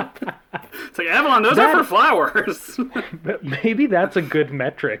the... It's like, Avalon, those are for flowers. Maybe that's a good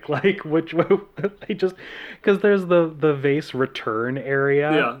metric. Like, which they just... Because there's the vase return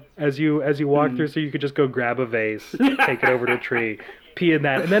area as you walk through, so you could just go grab a vase, take it over to a tree, pee in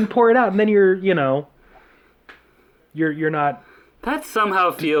that, and then pour it out, and then you're not... That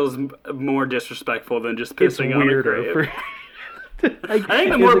somehow feels more disrespectful than just pissing on a grave. I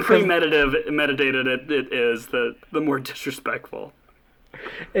think the more premeditated it is, the more disrespectful.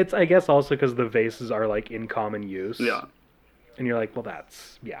 It's, I guess, also because the vases are, like, in common use. Yeah. And you're like, well,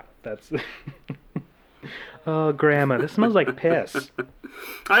 that's... Oh, Grandma, this smells like piss.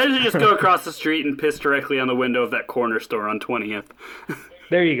 I usually just go across the street and piss directly on the window of that corner store on 20th.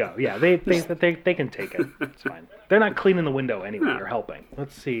 There you go. Yeah, they can take it. It's fine. They're not cleaning the window anyway. They're helping.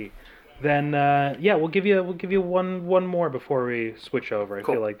 Let's see. Then we'll give you one more before we switch over. I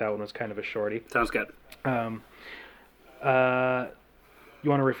feel like that one was kind of a shorty. Sounds good. You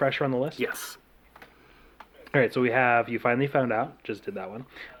want a refresher on the list? Yes. All right. So we have You Finally Found Out. Just did that one.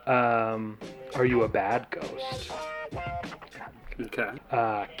 Are You a Bad Ghost? Okay.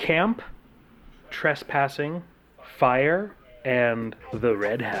 Camp, Trespassing, Fire, and The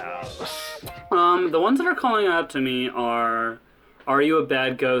Red House. The ones that are calling out to me are You a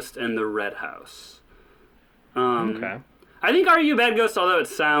Bad Ghost and The Red House. Okay. I think Are You a Bad Ghost, although it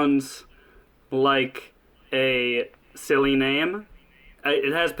sounds like a silly name,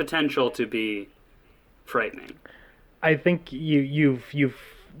 it has potential to be frightening. I think you've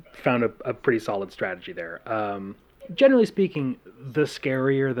found a pretty solid strategy there. Generally speaking, the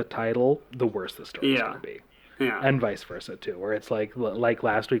scarier the title, the worse the story is going to be. Yeah. And vice versa, too, where it's like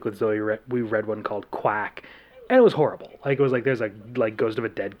last week with Zoe, we read one called Quack, and it was horrible. Like, it was like there's a ghost of a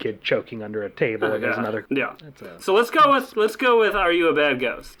dead kid choking under a table, and there's another... Yeah. So let's go with Are You a Bad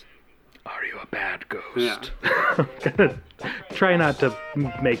Ghost? Are You a Bad Ghost? Yeah. I'm gonna try not to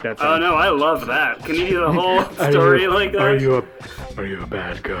make that sound. Oh, no, I love that. Can you do the whole story like that? Are you a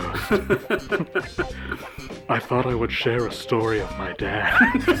bad ghost? I thought I would share a story of my dad.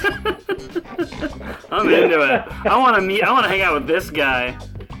 I'm into it. I want to hang out with this guy.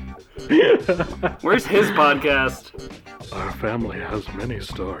 Where's his podcast? Our family has many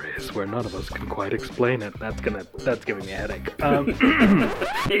stories where none of us can quite explain it. That's giving me a headache.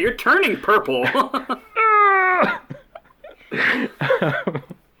 Yeah, you're turning purple. I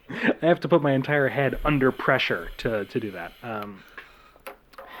have to put my entire head under pressure to do that.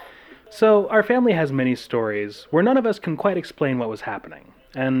 So our family has many stories where none of us can quite explain what was happening.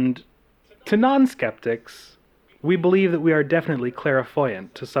 And to non-skeptics, we believe that we are definitely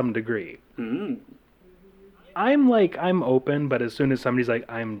clairvoyant to some degree. I'm open, but as soon as somebody's like,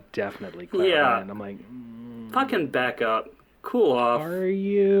 I'm definitely clairvoyant, I'm like... Fucking back up. Cool off. Are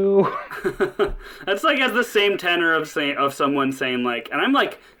you? That's like as the same tenor of someone saying like, and I'm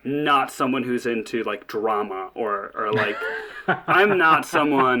like not someone who's into like drama or like, I'm not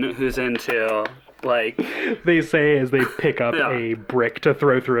someone who's into like. They say as they pick up a brick to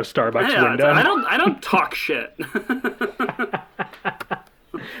throw through a Starbucks window. I don't talk shit.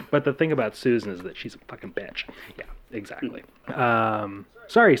 But the thing about Susan is that she's a fucking bitch. Yeah, exactly.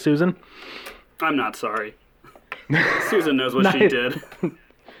 Sorry, Susan. I'm not sorry. Susan knows what she did.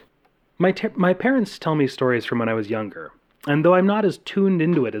 My parents tell me stories from when I was younger, and though I'm not as tuned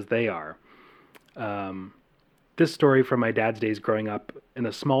into it as they are, this story from my dad's days growing up in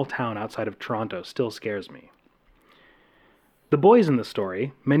a small town outside of Toronto still scares me. The boys in the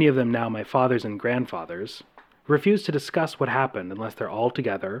story, many of them now my fathers and grandfathers, refuse to discuss what happened unless they're all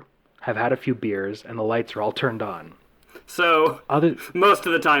together, have had a few beers, and the lights are all turned on. So, most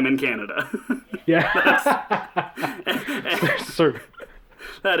of the time in Canada. Yeah.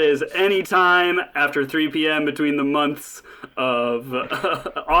 That is any time after 3 p.m. between the months of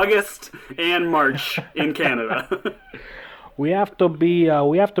August and March in Canada. We have to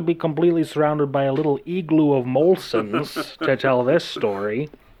be completely surrounded by a little igloo of Molsons to tell this story.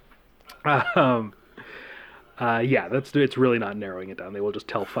 It's really not narrowing it down. They will just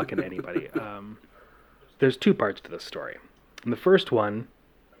tell fucking anybody. There's two parts to this story. In the first one,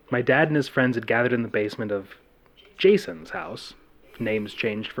 my dad and his friends had gathered in the basement of Jason's house, names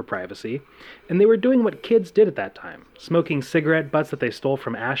changed for privacy, and they were doing what kids did at that time, smoking cigarette butts that they stole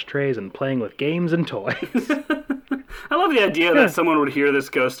from ashtrays and playing with games and toys. I love the idea that someone would hear this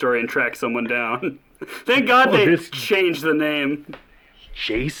ghost story and track someone down. Thank God they changed the name.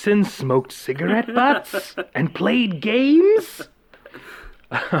 Jason smoked cigarette butts and played games?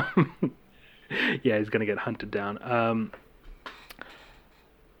 Yeah, he's going to get hunted down.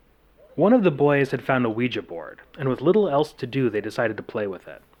 One of the boys had found a Ouija board, and with little else to do, they decided to play with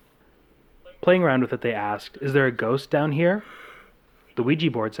it. Playing around with it, they asked, "Is there a ghost down here?" The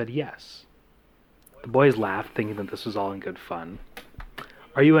Ouija board said yes. The boys laughed, thinking that this was all in good fun.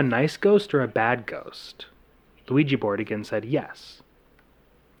 "Are you a nice ghost or a bad ghost?" The Ouija board again said yes.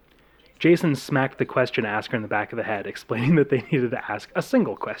 Jason smacked the question asker in the back of the head, explaining that they needed to ask a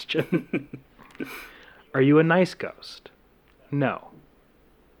single question. "Are you a nice ghost?" "No."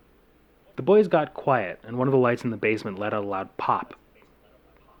 The boys got quiet, and one of the lights in the basement let out a loud pop,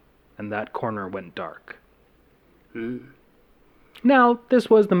 and that corner went dark. Now, this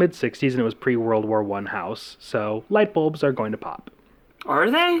was the mid-60s, and it was pre-World War I house, so light bulbs are going to pop.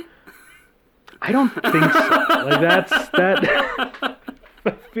 Are they? I don't think so. That.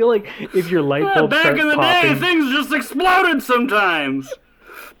 I feel like if your light bulb back starts in the popping, day, things just exploded sometimes.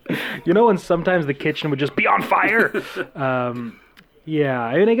 You know, when sometimes the kitchen would just be on fire. Yeah,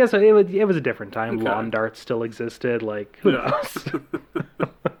 I mean, I guess it was a different time. Okay. Lawn darts still existed. Like, who knows?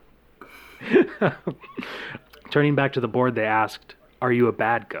 Turning back to the board, they asked, "Are you a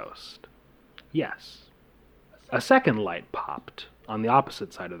bad ghost?" "Yes." A second light popped on the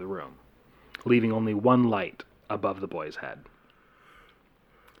opposite side of the room, leaving only one light above the boy's head.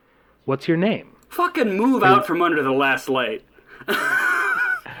 "What's your name?" Fucking move out from under the last light.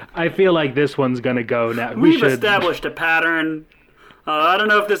 I feel like this one's gonna go now. We've established a pattern. I don't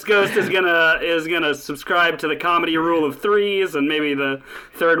know if this ghost is gonna subscribe to the comedy rule of threes, and maybe the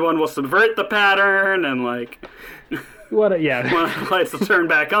third one will subvert the pattern, and like What? one of the lights will turn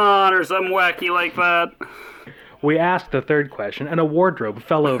back on, or something wacky like that. We asked the third question, and a wardrobe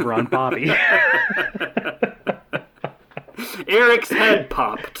fell over on Bobby. Eric's head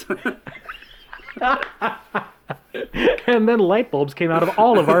popped. And then light bulbs came out of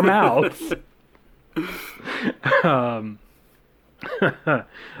all of our mouths.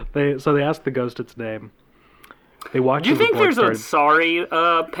 They asked the ghost its name. They watched. Do you as the think board there's started... a sorry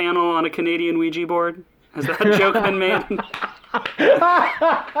panel on a Canadian Ouija board? Has that joke been made?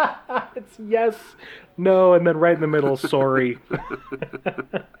 It's yes, no, and then right in the middle, sorry.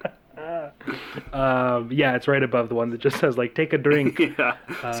 Yeah, it's right above the one that just says, like, take a drink. Yeah.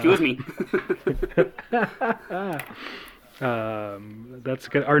 Excuse me. That's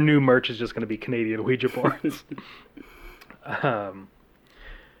good. Our new merch is just going to be Canadian Ouija boards.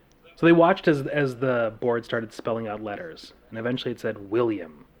 So they watched as the board started spelling out letters, and eventually it said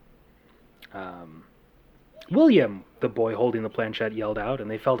William. William, the boy holding the planchette yelled out, and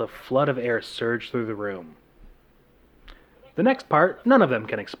they felt a flood of air surge through the room. The next part, none of them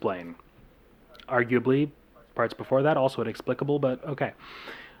can explain. Arguably, parts before that also inexplicable, but okay.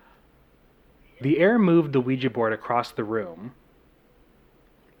 The air moved the Ouija board across the room.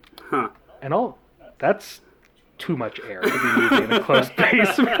 Huh. And that's too much air to be moving in a closed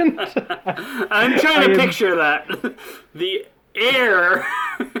basement. I'm trying to picture that. The air.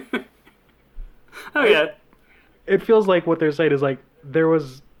 Okay. It feels like what they're saying is like there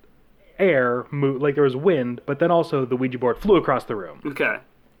was air, like there was wind, but then also the Ouija board flew across the room. Okay.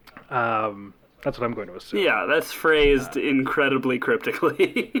 That's what I'm going to assume. Yeah, that's phrased incredibly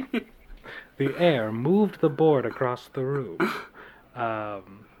cryptically. The air moved the board across the room.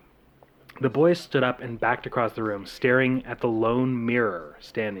 The boys stood up and backed across the room, staring at the lone mirror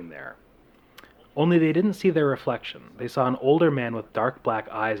standing there. Only they didn't see their reflection. They saw an older man with dark black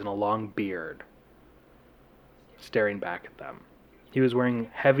eyes and a long beard staring back at them. He was wearing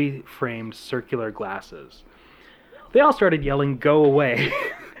heavy-framed circular glasses. They all started yelling, "Go away!"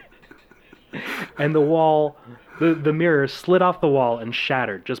 And the mirror slid off the wall and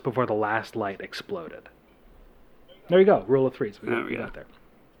shattered just before the last light exploded. There you go, rule of threes. We got there.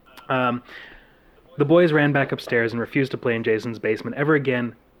 The boys ran back upstairs and refused to play in Jason's basement ever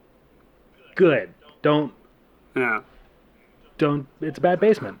again. Good. Don't. It's a bad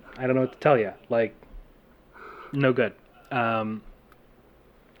basement. I don't know what to tell you. Like, no good.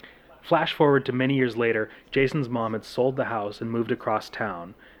 Flash forward to many years later, Jason's mom had sold the house and moved across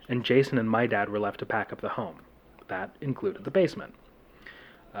town, and Jason and my dad were left to pack up the home. That included the basement.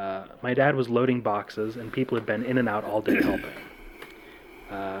 My dad was loading boxes, and people had been in and out all day helping.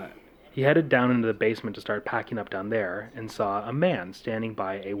 He headed down into the basement to start packing up down there, and saw a man standing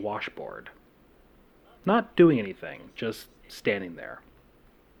by a washboard. Not doing anything, just standing there.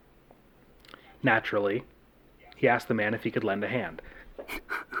 Naturally, he asked the man if he could lend a hand.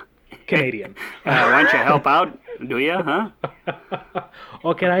 Canadian. Why don't you help out? Do you, huh?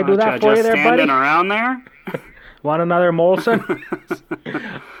 Oh, can I do that for you there, buddy? Standing around there? Want another Molson?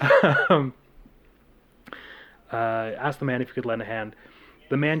 Asked the man if he could lend a hand.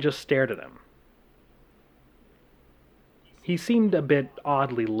 The man just stared at him. He seemed a bit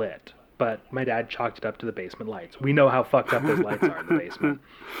oddly lit, but my dad chalked it up to the basement lights. We know how fucked up those lights are in the basement.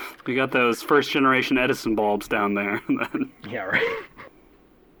 We got those first-generation Edison bulbs down there. Yeah, right.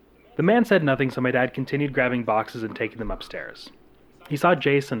 The man said nothing, so my dad continued grabbing boxes and taking them upstairs. He saw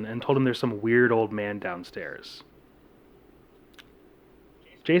Jason and told him there's some weird old man downstairs.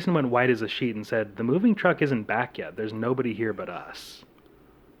 Jason went white as a sheet and said, "The moving truck isn't back yet. There's nobody here but us."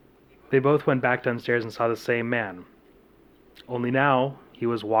 They both went back downstairs and saw the same man. Only now, he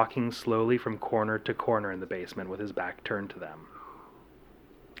was walking slowly from corner to corner in the basement with his back turned to them.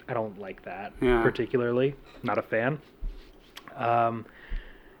 I don't like that particularly. Not a fan.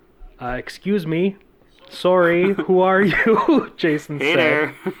 Excuse me. Sorry, who are you? Jason said.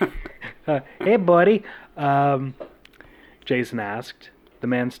 Hey there. Hey, buddy. Jason asked. The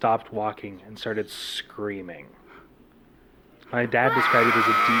man stopped walking and started screaming. My dad described it as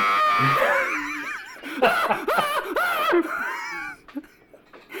a deep...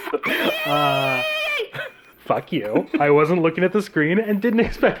 fuck you. I wasn't looking at the screen and didn't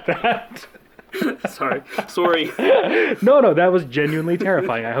expect that. Sorry. No, that was genuinely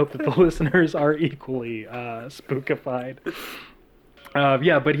terrifying. I hope that the listeners are equally spookified.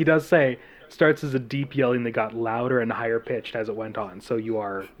 But he does say, starts as a deep yelling that got louder and higher pitched as it went on, so you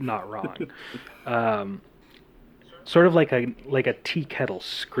are not wrong. Sort of like a tea kettle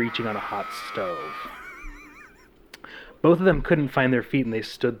screeching on a hot stove. Both of them couldn't find their feet and they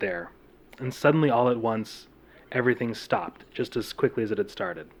stood there. And suddenly, all at once, everything stopped, just as quickly as it had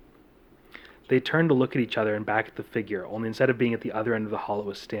started. They turned to look at each other and back at the figure, only instead of being at the other end of the hall, it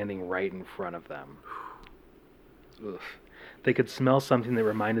was standing right in front of them. Ugh. They could smell something that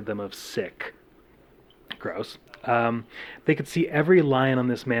reminded them of sick. Gross. They could see every line on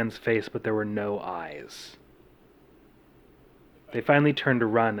this man's face, but there were no eyes. They finally turned to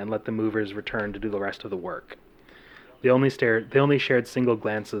run and let the movers return to do the rest of the work. They only shared single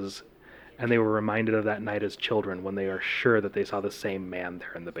glances, and they were reminded of that night as children when they are sure that they saw the same man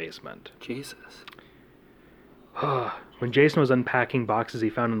there in the basement. Jesus. When Jason was unpacking boxes, he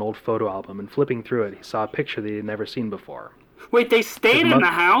found an old photo album, and flipping through it, he saw a picture that he had never seen before. Wait, they stayed in the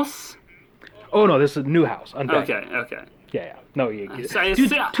house? Oh, no, this is a new house. Unpacking. Okay. Yeah. No, you So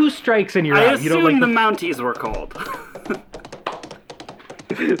two strikes and you're out. I assume you don't like the Mounties were called.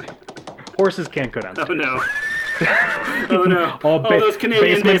 Horses can't go downstairs. Oh, no. Oh, no. Those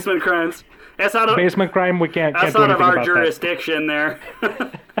Canadian basement crimes. That's out of basement crime. We can't. That's do out of anything our about jurisdiction there.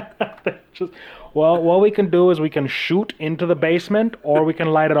 Well, what we can do is we can shoot into the basement, or we can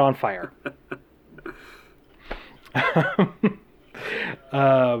light it on fire.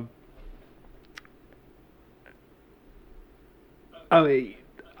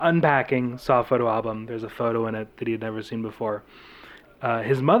 Unpacking, saw a photo album. There's a photo in it that he had never seen before.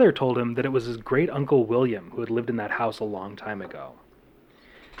 His mother told him that it was his great-uncle William who had lived in that house a long time ago.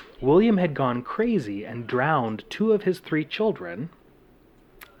 William had gone crazy and drowned 2 of his 3 children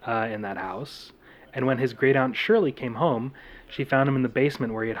in that house, and when his great-aunt Shirley came home, she found him in the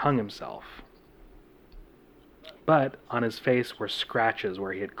basement where he had hung himself. But on his face were scratches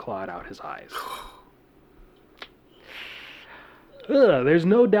where he had clawed out his eyes. There's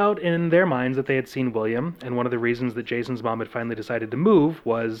no doubt in their minds that they had seen William, and one of the reasons that Jason's mom had finally decided to move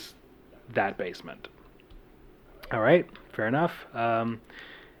was that basement. All right, fair enough.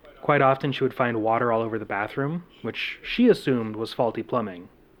 Quite often she would find water all over the bathroom, which she assumed was faulty plumbing.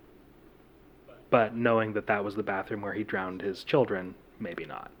 But knowing that that was the bathroom where he drowned his children, maybe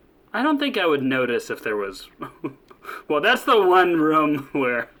not. I don't think I would notice if there was... Well, that's the one room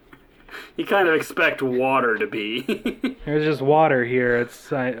where you kind of expect water to be. There's just water here.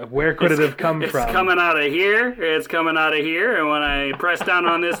 It's where could it have come from? It's coming out of here. It's coming out of here. And when I press down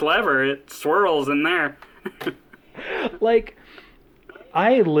on this lever, it swirls in there. Like,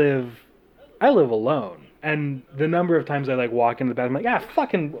 I live alone. And the number of times I walk into the bathroom, I'm like,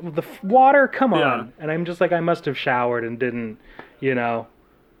 fucking the water, come on. Yeah. And I'm just like, I must have showered and didn't,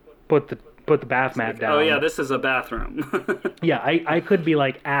 put the bath mat down. Oh yeah, this is a bathroom. Yeah, I could be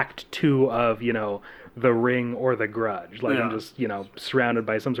like Act 2 of, The Ring or The Grudge. Like, I'm just, surrounded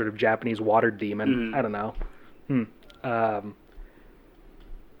by some sort of Japanese water demon. I don't know. But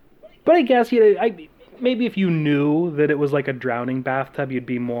I guess, maybe if you knew that it was like a drowning bathtub, you'd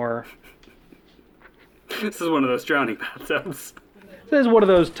be more... This is one of those drowning bathtubs. This is one of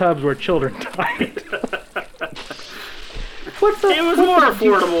those tubs where children died. It was more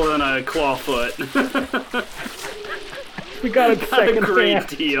affordable than a clawfoot. We got a great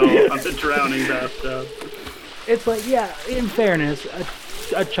deal on the drowning bathtub. It's like, yeah, in fairness,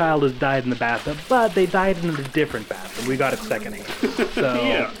 a child has died in the bathtub, but they died in a different bathtub. We got it secondhand. So,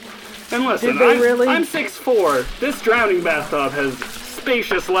 yeah. And listen, I'm 6'4". This drowning bathtub has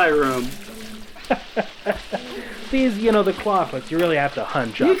spacious lightroom. These, the clawfoots, you really have to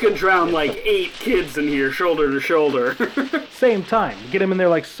hunch You up. could drown like 8 kids in here, shoulder to shoulder. Same time. Get them in there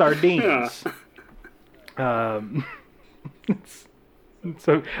like sardines.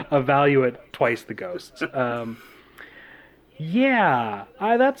 So evaluate twice the ghosts.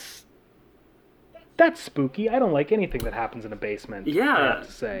 That's spooky. I don't like anything that happens in a basement. I Yeah, have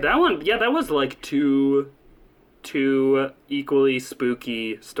to say. that one. Yeah, that was like two equally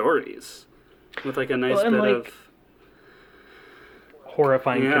spooky stories with like a nice Well, and, bit like, of.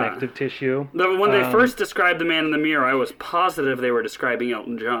 Horrifying Yeah. connective tissue. When they first described the man in the mirror, I was positive they were describing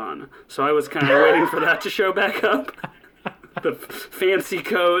Elton John. So I was kind of waiting for that to show back up. The fancy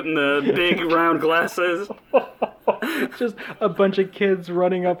coat and the big round glasses. Just a bunch of kids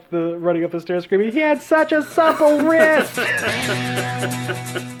running up the stairs screaming, "He had such a supple wrist!"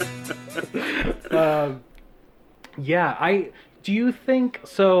 Do you think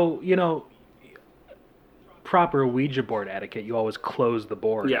so? Proper Ouija board etiquette, you always close the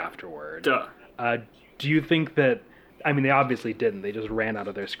board afterward. Duh. Do you think that? I mean, they obviously didn't. They just ran out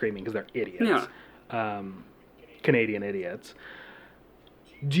of there screaming because they're idiots. Yeah. Canadian idiots.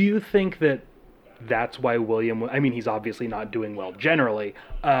 Do you think that that's why William? I mean, he's obviously not doing well generally.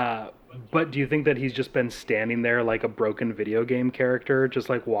 But do you think that he's just been standing there like a broken video game character, just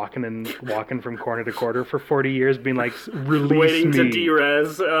like walking from corner to corner for 40 years, being like, "Release Waiting me." to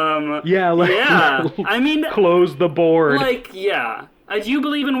derez. Yeah. Yeah. I mean, close the board. yeah. Do you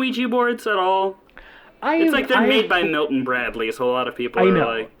believe in Ouija boards at all? It's like they're made by Milton Bradley, so a lot of people are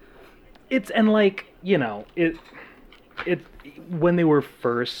like... It when they were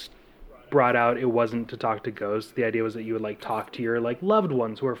first brought out, it wasn't to talk to ghosts. The idea was that you would like talk to your like loved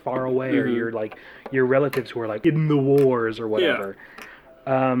ones who are far away, or your relatives who are like in the wars or whatever.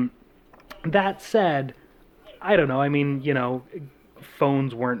 Yeah. That said, I don't know. I mean,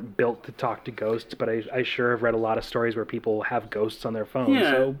 phones weren't built to talk to ghosts, but I sure have read a lot of stories where people have ghosts on their phones.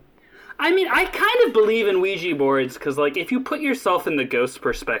 Yeah. So. I mean, I kind of believe in Ouija boards because, like, if you put yourself in the ghost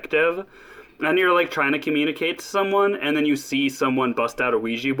perspective and you're, like, trying to communicate to someone and then you see someone bust out a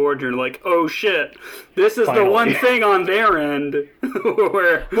Ouija board, you're like, oh, shit, this is the one thing on their end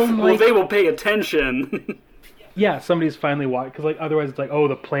where they will pay attention. Yeah, somebody's finally walked, because, like, otherwise it's like, oh,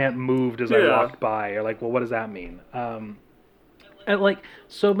 the plant moved as I walked by, or, like, well, what does that mean? And, like,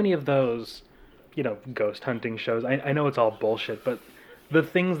 so many of those, ghost hunting shows, I know it's all bullshit, but the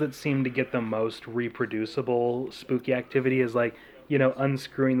things that seem to get the most reproducible spooky activity is like,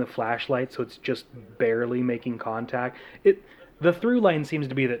 unscrewing the flashlight so it's just barely making contact. The through line seems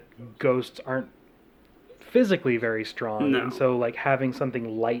to be that ghosts aren't physically very strong, and so like having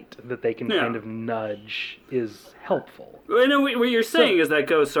something light that they can kind of nudge is helpful. I know what you're saying is that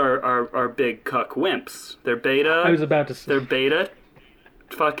ghosts are big cuck wimps. They're beta. I was about to say they're beta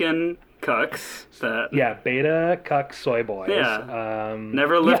fucking cucks. Beta cuck soy boys. Yeah.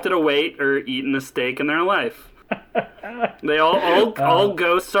 Never lifted a weight or eaten a steak in their life. They all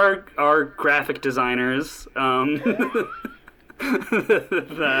ghosts are graphic designers. Well,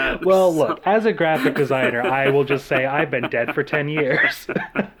 look, as a graphic designer, I will just say I've been dead for 10 years.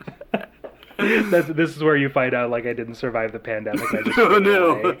 This is where you find out, like, I didn't survive the pandemic. I just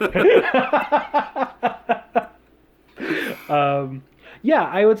yeah,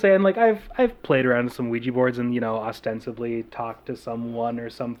 I would say, and like I've played around with some Ouija boards and ostensibly talked to someone or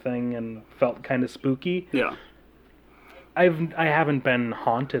something and felt kind of spooky. Yeah. I haven't been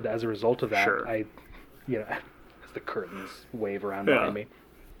haunted as a result of that. Sure. As the curtains wave around behind me.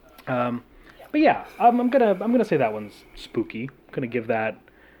 But yeah, I'm gonna say that one's spooky. I'm gonna give that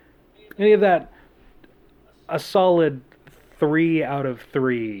a solid 3 out of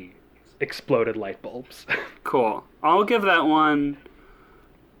 3 exploded light bulbs. Cool. I'll give that one.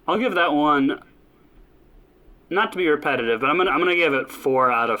 Not to be repetitive, but I'm gonna give it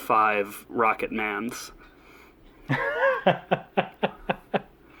 4 out of 5 Rocket Mans.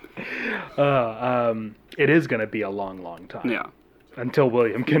 It is gonna be a long, long time. Yeah. Until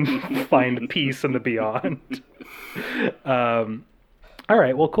William can find peace in the beyond. All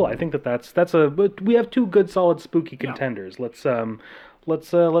right. Well, cool. I think we have 2 good, solid, spooky contenders. Yeah. Let's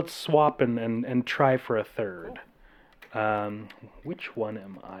swap and try for a third. Which one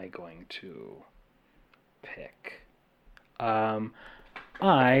am I going to pick? I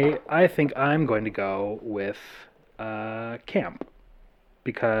think I'm going to go with camp,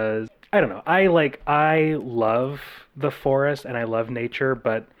 because I don't know. I love the forest and I love nature,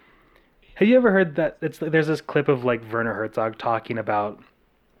 but have you ever heard that there's this clip of like Werner Herzog talking about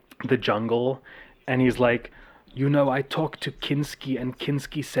the jungle, and he's like, You know, I talked to Kinski, and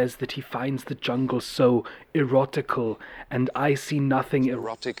Kinski says that he finds the jungle so erotical, and I see nothing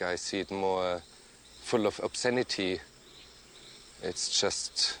Erotic, I see it more full of obscenity. It's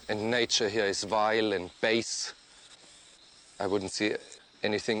just, and nature here is vile and base. I wouldn't see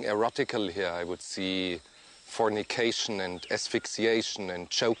anything erotical here. I would see fornication and asphyxiation and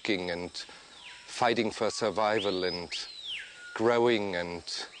choking and fighting for survival and growing and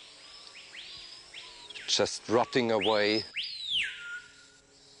just rotting away.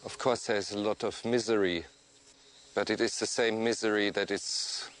 Of course, there's a lot of misery, but it is the same misery that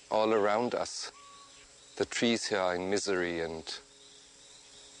is all around us. The trees here are in misery and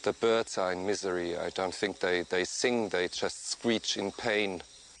the birds are in misery. I don't think they sing, they just screech in pain.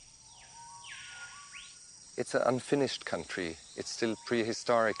 It's an unfinished country. It's still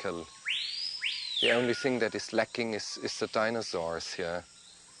prehistorical. The only thing that is lacking is the dinosaurs here.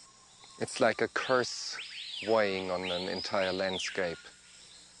 It's like a curse weighing on an entire landscape.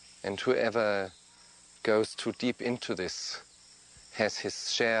 And whoever goes too deep into this has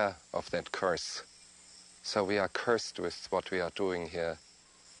his share of that curse. So we are cursed with what we are doing here.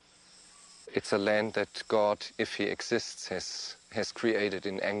 It's a land that God, if he exists, has created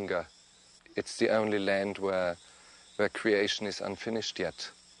in anger. It's the only land where creation is unfinished yet.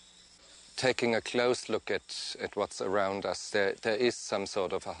 Taking a close look at what's around us, there is some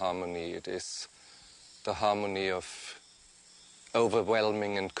sort of a harmony. It is the harmony of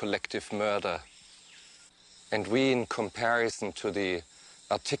overwhelming and collective murder. And we, in comparison to the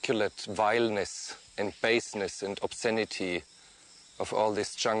articulate vileness and baseness and obscenity of all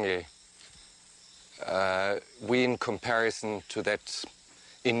this jungle, we, in comparison to that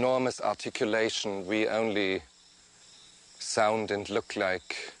enormous articulation, we only sound and look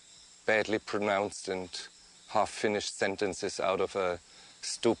like badly pronounced and half-finished sentences out of a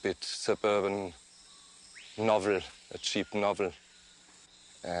stupid suburban novel, a cheap novel.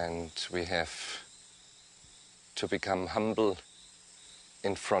 And we have to become humble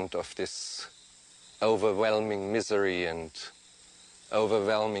in front of this overwhelming misery and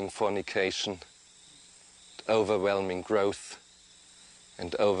overwhelming fornication, overwhelming growth,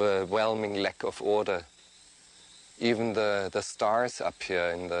 and overwhelming lack of order. Even the stars up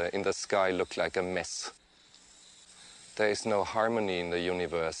here in the sky look like a mess. There is no harmony in the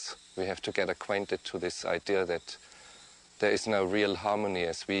universe. We have to get acquainted to this idea that there is no real harmony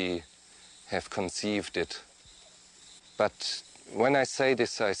as we have conceived it. But when I say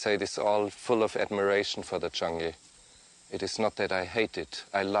this all full of admiration for the jungle. It is not that I hate it.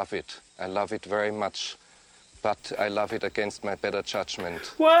 I love it. I love it very much. But I love it against my better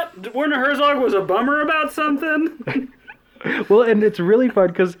judgment. What? Werner Herzog was a bummer about something? Well, and it's really fun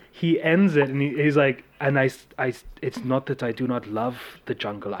because he ends it and he's like, and I, it's not that I do not love the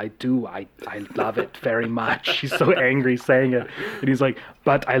jungle. I do. I love it very much. He's so angry saying it. And he's like,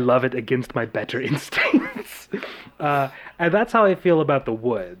 but I love it against my better instincts. And that's how I feel about the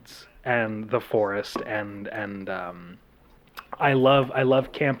woods and the forest and I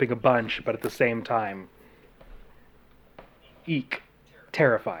love camping a bunch, but at the same time, eek,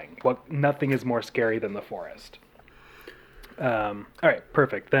 terrifying. Nothing is more scary than the forest. All right,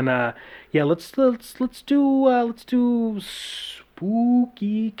 perfect. Then, yeah, let's do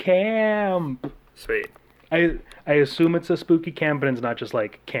spooky camp. Sweet. I assume it's a spooky camp, and it's not just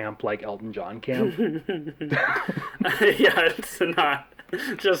like camp like Elton John camp. Yeah, it's not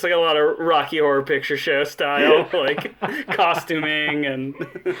just like a lot of Rocky Horror Picture Show style, like costuming and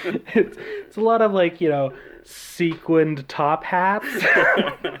it's a lot of like, sequined top hats.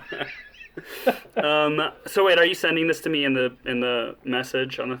 So wait, are you sending this to me in the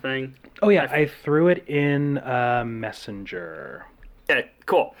message on the thing? Oh yeah, I threw it in Messenger. Okay,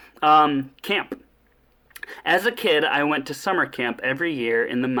 cool. Camp. As a kid, I went to summer camp every year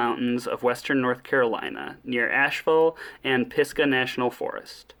in the mountains of western North Carolina, near Asheville and Pisgah National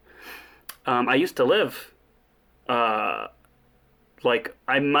Forest. I used to live, I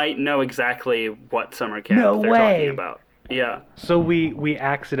might know exactly what summer camp they're talking about. Yeah. So we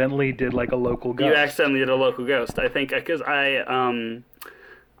accidentally did like a local ghost. You accidentally did a local ghost. I think because I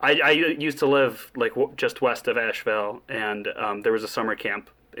used to live like just west of Asheville, and there was a summer camp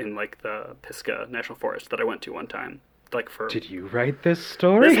in like the Pisgah National Forest that I went to one time. Did you write this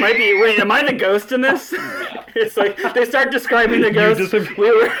story? This might be. Wait, am I the ghost in this? It's like they start describing the ghost.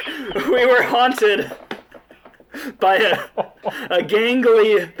 We were haunted by a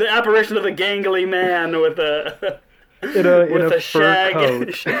gangly, the apparition of a gangly man with a shag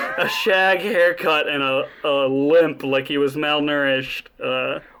a shag haircut and a limp, like he was malnourished.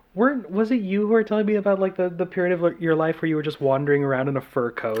 Was it you who were telling me about like the period of your life where you were just wandering around in a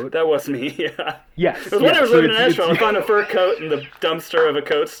fur coat? That was me, yeah. Yes. It was when I was living in Nashville. I found a fur coat in the dumpster of a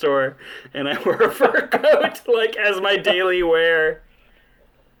coat store, and I wore a fur coat like as my daily wear.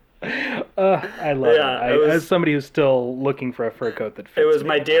 I love it. As somebody who's still looking for a fur coat that fits. It was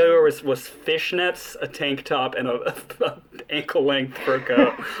my daily wear was fishnets, a tank top, and a ankle length fur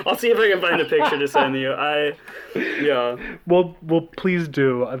coat. I'll see if I can find a picture to send you. Yeah. Well, please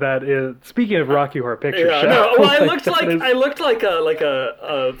do. That is speaking of Rocky Horror Picture Show. No, well, I looked like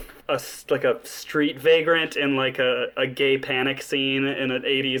a street vagrant in like a gay panic scene in an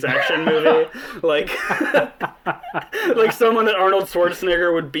 80s action movie. like someone that Arnold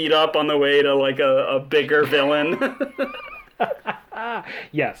Schwarzenegger would beat up on the way to like a bigger villain.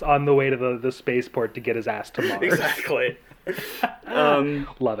 Yes, on the way to the spaceport to get his ass to Mars. Exactly.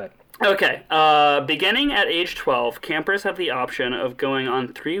 Love it. Okay, beginning at age 12, campers have the option of going on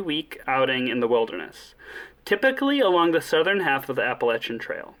 3-week outing in the wilderness, typically along the southern half of the Appalachian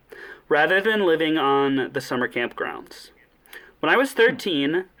Trail, rather than living on the summer campgrounds. When I was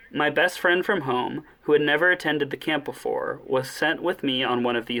 13, my best friend from home, who had never attended the camp before, was sent with me on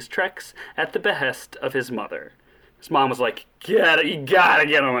one of these treks at the behest of his mother. His mom was like, you gotta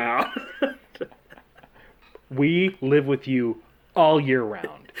get him out. We live with you all year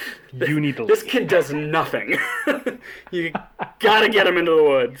round. You need to leave. This kid does nothing. You gotta get him into the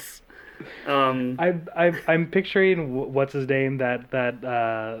woods. I'm picturing what's his name, that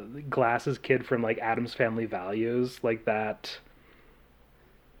glasses kid from like Addams Family Values, like that.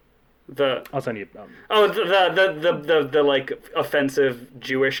 I'll send you. The like offensive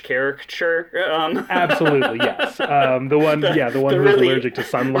Jewish caricature. Absolutely, yes. The one who's really, allergic to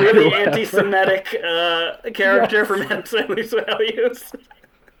sunlight. Really anti-Semitic character from Addams Family Values.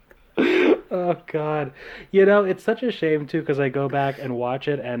 Oh God, it's such a shame too because I go back and watch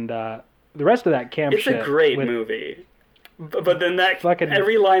it and the rest of that camp. It's a great movie. But then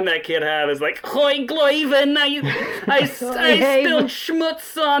every line that kid had is like, "Hoi Gloiven, I spilled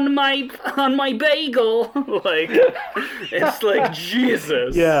schmutz on my bagel." Like, it's like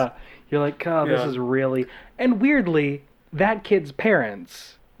Jesus. Yeah, you're like, oh, this is really. And weirdly, that kid's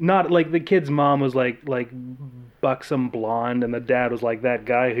parents, not like the kid's mom was like buxom blonde, and the dad was like that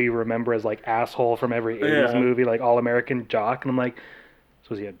guy who you remember as like asshole from every 80s movie, like All American Jock, and I'm like.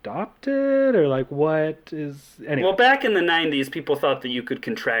 Was he adopted or like what is anyway? Well, back in the 90s, people thought that you could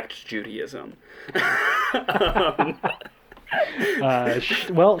contract Judaism.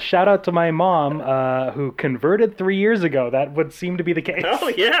 Well, shout out to my mom who converted 3 years ago. That would seem to be the case. Oh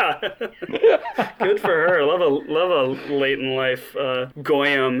yeah, good for her. Love a late in life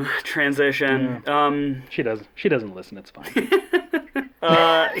goyim transition. Yeah. She doesn't listen. It's fine.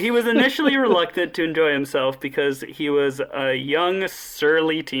 He was initially reluctant to enjoy himself because he was a young,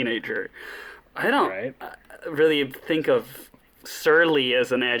 surly teenager. I don't really think of surly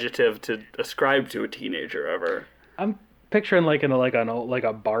as an adjective to ascribe to a teenager ever. I'm picturing like a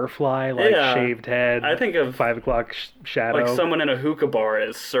barfly, shaved head. I think of 5 o'clock shadow. Like someone in a hookah bar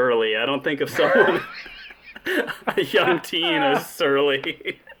as surly. I don't think of someone a young teen as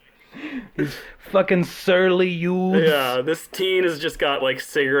surly. These fucking surly youths. Yeah, this teen has just got like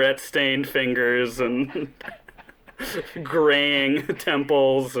cigarette-stained fingers and graying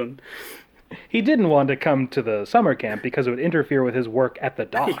temples, and he didn't want to come to the summer camp because it would interfere with his work at the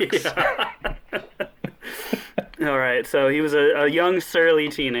docks. Yeah. All right, so he was a young surly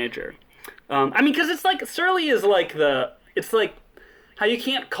teenager. Because it's like surly is like it's like how you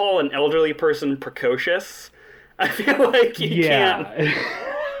can't call an elderly person precocious. I feel like you can't.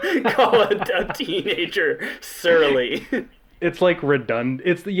 Call a teenager surly. It's like redundant.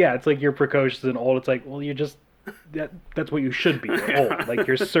 It's like you're precocious and old. It's like, well, you're just that's what you should be. You're old. Like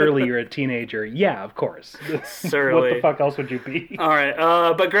you're surly. You're a teenager. Yeah, of course. Surly. What the fuck else would you be? All right.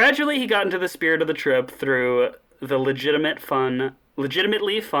 But gradually he got into the spirit of the trip through the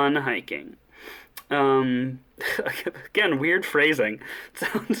legitimately fun hiking. Again, weird phrasing.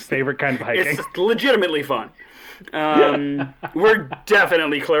 Favorite kind of hiking. It's legitimately fun. We're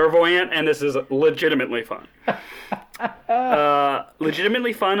definitely clairvoyant, and this is legitimately fun.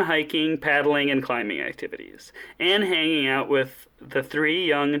 Legitimately fun hiking, paddling, and climbing activities, and hanging out with the 3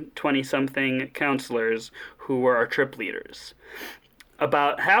 young 20-something counselors who were our trip leaders.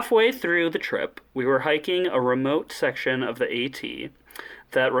 About halfway through the trip, we were hiking a remote section of the AT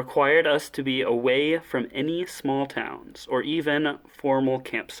that required us to be away from any small towns or even formal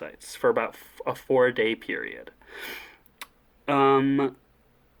campsites for about a 4-day period.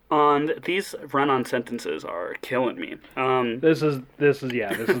 These run-on sentences are killing me. This is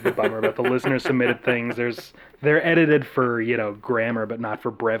the bummer about the listener submitted things. They're edited for, grammar, but not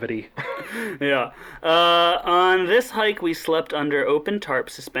for brevity. Yeah. On this hike, we slept under open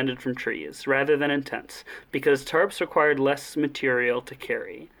tarps suspended from trees, rather than in tents, because tarps required less material to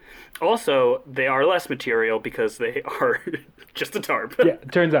carry. Also, they are less material because they are just a tarp. Yeah,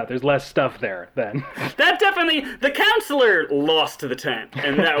 it turns out there's less stuff there then. That definitely, the counselor lost the tent,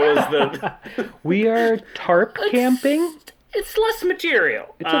 and that was the... We are tarp camping? It's less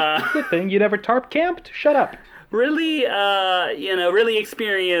material. It's a good thing. You never tarp camped? Shut up. Really, really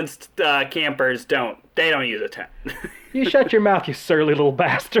experienced campers don't use a tent. You shut your mouth, you surly little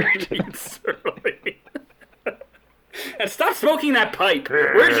bastard. Surly. And stop smoking that pipe.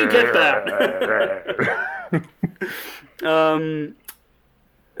 Where'd you get that?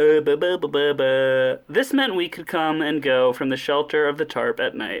 This meant we could come and go from the shelter of the tarp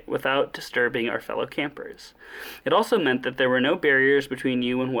at night without disturbing our fellow campers. It also meant that there were no barriers between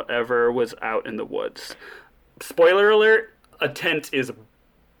you and whatever was out in the woods. Spoiler alert, a tent is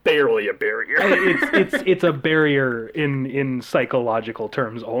barely a barrier. It's a barrier in psychological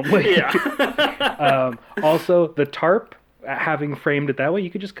terms only. Yeah. Also, the tarp, having framed it that way, you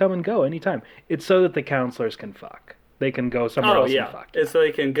could just come and go anytime. It's so that the counselors can fuck. They can go somewhere else and fuck. It's so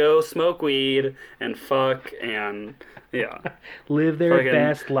they can go smoke weed and fuck and, yeah. Live their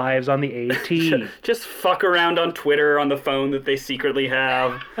best lives on the AT. Just fuck around on Twitter on the phone that they secretly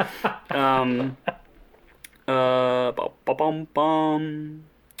have.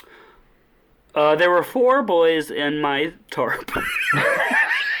 There were 4 boys in my tarp. There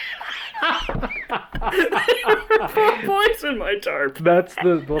were 4 boys in my tarp. There's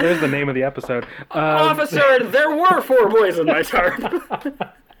the name of the episode. Officer, there were 4 boys in my tarp.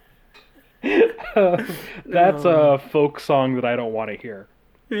 That's a folk song that I don't want to hear.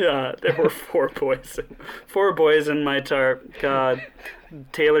 Yeah, there were 4 boys. 4 boys in my tarp. God.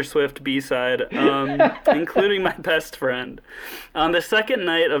 Taylor Swift B-side, including my best friend. On the second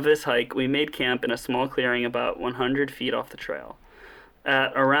night of this hike, we made camp in a small clearing about 100 feet off the trail.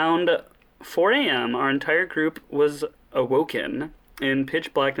 At around 4 a.m., our entire group was awoken in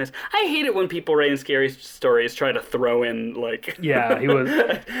pitch blackness. I hate it when people writing scary stories try to throw in, like... Yeah, he was...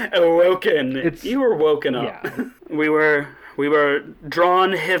 awoken. You were woken up. Yeah. We were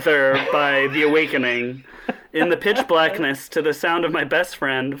drawn hither by the awakening. In the pitch blackness, to the sound of my best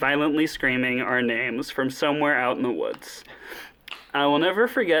friend violently screaming our names from somewhere out in the woods. I will never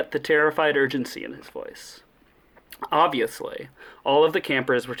forget the terrified urgency in his voice. Obviously, all of the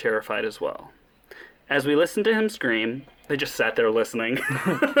campers were terrified as well. As we listened to him scream, they just sat there listening.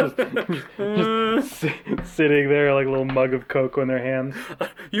 just sitting there like a little mug of cocoa in their hands. I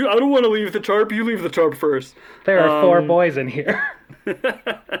don't want to leave the tarp. You leave the tarp first. There are 4 boys in here.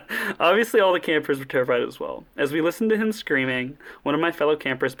 Obviously, all the campers were terrified as well. As we listened to him screaming, one of my fellow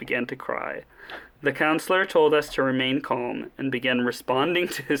campers began to cry. The counselor told us to remain calm and began responding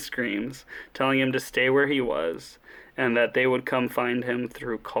to his screams, telling him to stay where he was, and that they would come find him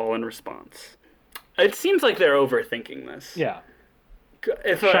through call and response. It seems like they're overthinking this. Yeah.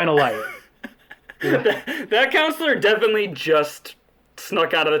 Shine a light. That counselor definitely just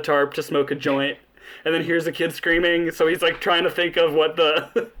snuck out of the tarp to smoke a joint, and then hears a kid screaming, so he's like trying to think of what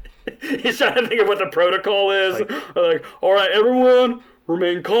the protocol is. Like, all right, everyone,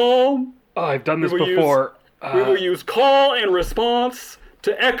 remain calm. Oh, I've done this before. We will use call and response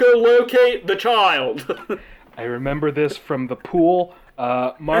to echolocate the child. I remember this from the pool.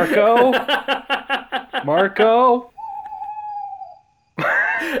 Marco? Marco?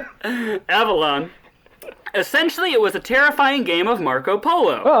 Avalon. Essentially, it was a terrifying game of Marco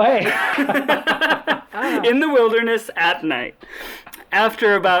Polo. Oh, hey. In the wilderness at night.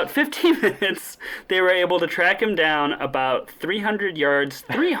 After about 15 minutes, they were able to track him down about 300 yards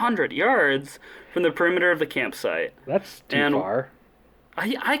from the perimeter of the campsite. That's too far.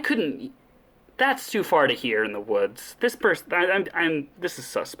 I couldn't... That's too far to hear in the woods. This person... This is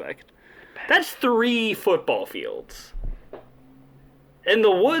suspect. That's 3 football fields. In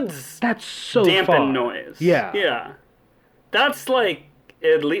the woods... That's so dampen far. Noise. Yeah. Yeah. That's like...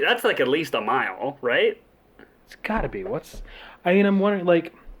 at least a mile, right? It's gotta be. I'm wondering,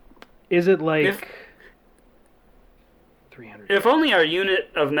 like... Is it like... 300... If only our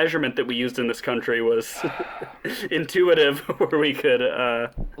unit of measurement that we used in this country was intuitive, where we could...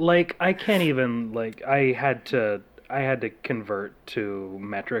 Like, I can't even, like... I had to convert to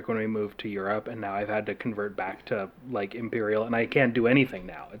metric when we moved to Europe, and now I've had to convert back to, like, imperial, and I can't do anything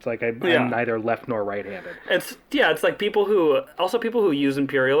now. It's like I'm neither left nor right-handed. It's like people who use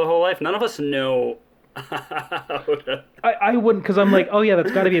imperial the whole life. None of us know I wouldn't, because I'm like, oh yeah,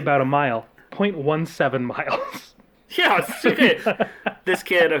 that's got to be about a mile. 0.17 miles. Yeah, it's okay. This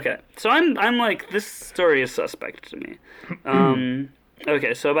kid, okay. So I'm like, this story is suspect to me.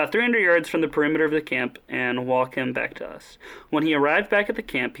 Okay, so about 300 yards from the perimeter of the camp, and walk him back to us. When he arrived back at the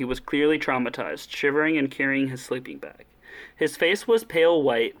camp, he was clearly traumatized, shivering and carrying his sleeping bag. His face was pale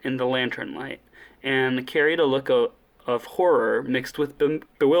white in the lantern light, and carried a look of horror mixed with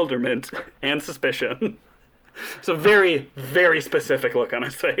bewilderment and suspicion. So very, very specific look on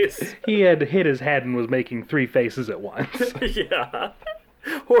his face. He had hit his head and was making 3 faces at once. Yeah.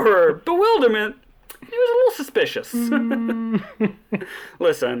 Horror, bewilderment. He was a little suspicious.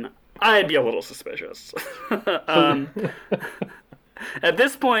 Listen, I'd be a little suspicious. At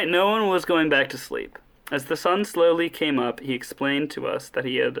this point, no one was going back to sleep. As the sun slowly came up, he explained to us that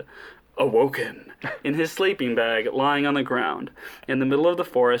he had awoken in his sleeping bag, lying on the ground, in the middle of the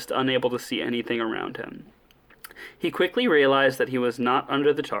forest, unable to see anything around him. He quickly realized that he was not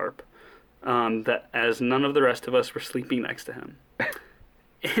under the tarp, that as none of the rest of us were sleeping next to him.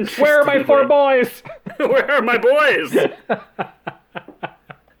 Where are my 4 boys? Where are my boys?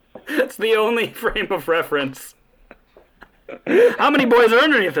 That's the only frame of reference. How many boys are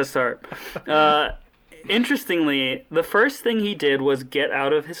underneath this tarp? Interestingly, the first thing he did was get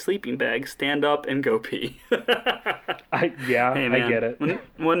out of his sleeping bag, stand up, and go pee. I get it.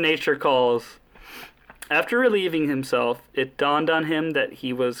 When nature calls. After relieving himself, it dawned on him that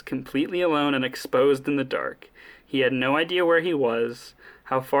he was completely alone and exposed in the dark. He had no idea where he was,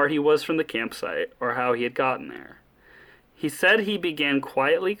 how far he was from the campsite, or how he had gotten there. He said he began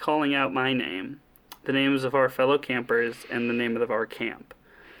quietly calling out my name, the names of our fellow campers, and the name of our camp.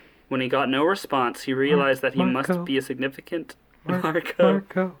 When he got no response, he realized that he must be a significant... Marco.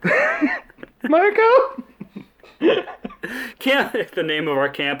 Marco? Camp, the name of our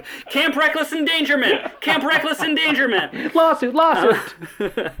camp. Camp Reckless Endangerment! Camp Reckless Endangerment! Lawsuit!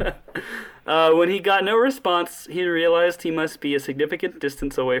 When he got no response, he realized he must be a significant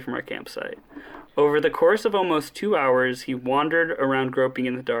distance away from our campsite. Over the course of almost 2 hours, he wandered around groping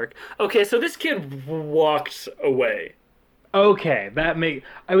in the dark. Okay, so this kid walked away. Okay,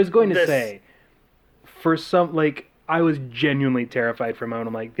 I was going to say, for some, like, I was genuinely terrified for a moment.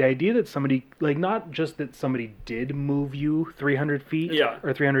 I'm like, the idea that somebody, like, not just that somebody did move you 300 feet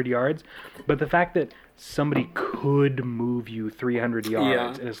or 300 yards, but the fact that somebody could move you 300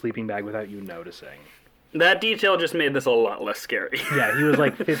 yards in a sleeping bag without you noticing. That detail just made this a lot less scary. Yeah, he was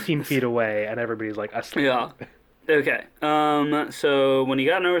like 15 feet away, and everybody's like asleep. Yeah. Okay. So when he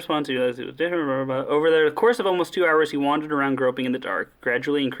got no response, he realized it was different. Over the course of almost 2 hours, he wandered around groping in the dark,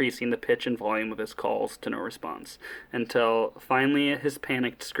 gradually increasing the pitch and volume of his calls to no response, until finally his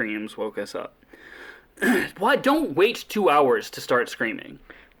panicked screams woke us up. Why? Don't wait 2 hours to start screaming.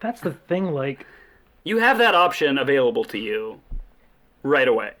 That's the thing, like... You have that option available to you right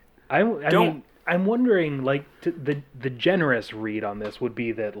away. I mean, I'm wondering, like, the generous read on this would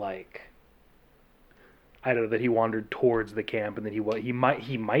be that, like... I don't know, that he wandered towards the camp, and that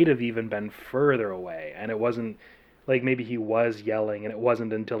he might have even been further away, and it wasn't like maybe he was yelling, and it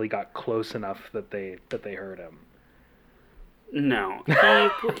wasn't until he got close enough that they heard him. No,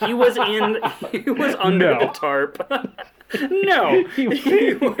 he was under the tarp. No,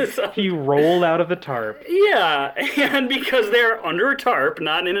 he rolled out of the tarp. Yeah, and because they're under a tarp,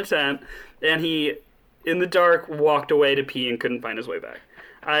 not in a tent, and he in the dark walked away to pee and couldn't find his way back.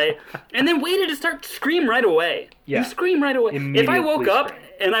 And then waited to start scream right away. Yeah. You scream right away. If I woke up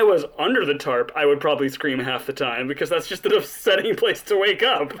and I was under the tarp, I would probably scream half the time because that's just an upsetting place to wake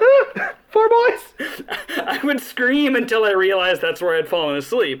up. 4 boys! I would scream until I realized that's where I'd fallen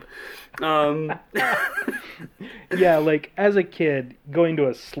asleep. Yeah, like as a kid going to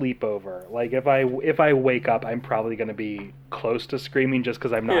a sleepover, like if I wake up, I'm probably going to be close to screaming just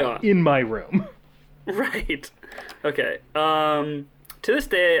because I'm not in my room. Right. Okay. To this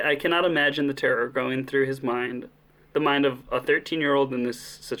day, I cannot imagine the terror going through his mind, the mind of a 13-year-old in this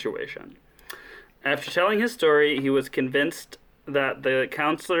situation. After telling his story, he was convinced that the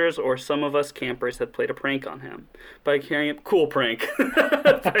counselors or some of us campers had played a prank on him by carrying by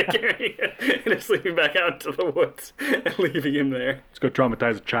carrying him in a sleeping bag out into the woods and leaving him there. Let's go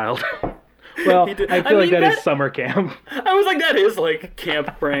traumatize a child. Well, I feel like that is summer camp. I was like, that is like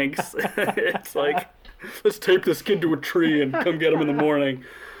camp pranks. It's like, let's tape this kid to a tree and come get him in the morning.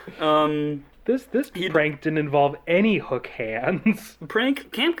 This prank didn't involve any hook hands.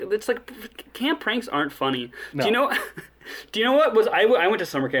 It's like camp pranks aren't funny. No. Do you know what was I went to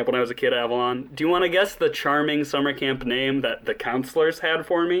summer camp when I was a kid, Avalon. Do you want to guess the charming summer camp name that the counselors had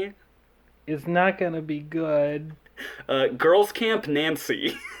for me? It's not gonna be good. Girls Camp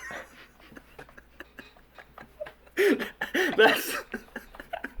Nancy. That's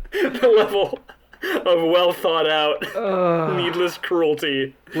the level of well thought out, needless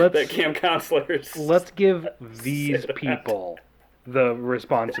cruelty that camp counselors. Let's give these people the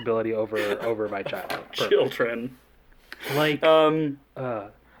responsibility over my child. Perfect. Children. Like, though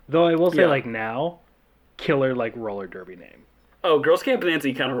I will say, like, now, killer, like, roller derby name. Oh, Girls Camp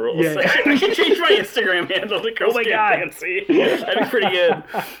Nancy kind of rules. Yeah. I should change my Instagram handle to Girls Camp Nancy. That'd be pretty good.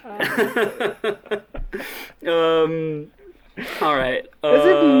 All right. As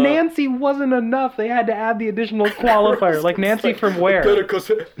if Nancy wasn't enough. They had to add the additional qualifier. Like, Nancy from where? Because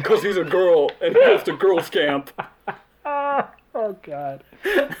he's a girl and he goes to Girls Camp. Oh, God.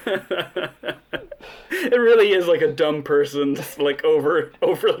 It really is like a dumb person, just like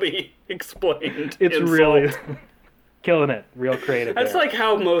overly explained. It's insult. really killing it. Real creative. That's there. like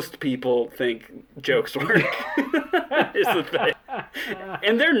how most people think jokes work. Is the thing,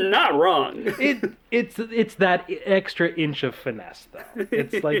 and they're not wrong. It's that extra inch of finesse, though.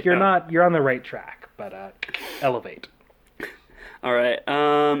 It's like you're on the right track, but elevate. All right.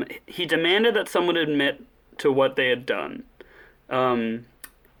 He demanded that someone admit to what they had done.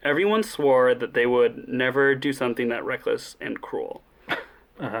 Everyone swore that they would never do something that reckless and cruel.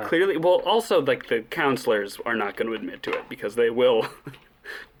 Clearly, well, also, like, the counselors are not going to admit to it because they will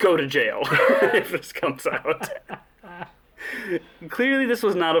go to jail if this comes out. Clearly, this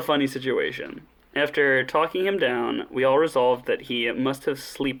was not a funny situation. After talking him down, we all resolved that he must have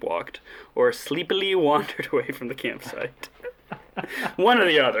sleepwalked or sleepily wandered away from the campsite. One or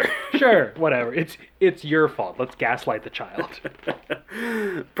the other. Sure, whatever. It's your fault. Let's gaslight the child.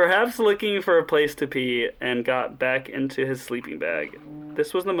 Perhaps looking for a place to pee and got back into his sleeping bag.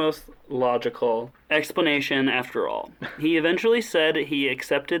 This was the most logical explanation after all. He eventually said he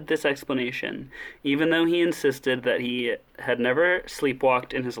accepted this explanation, even though he insisted that he had never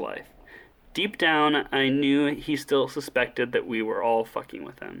sleepwalked in his life. Deep down, I knew he still suspected that we were all fucking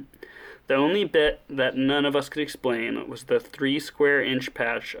with him. The only bit that none of us could explain was the 3 square inch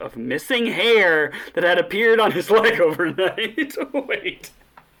patch of missing hair that had appeared on his leg overnight. Wait.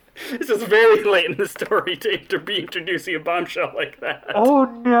 This is very late in the story to be introducing a bombshell like that. Oh,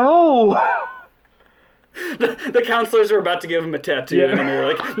 no! The counselors are about to give him a tattoo, and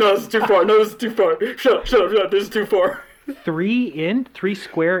they're like, no, this is too far, no, this is too far. Shut up, this is too far. 3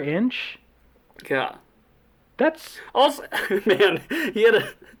 square inch? Yeah. That's... Also, man,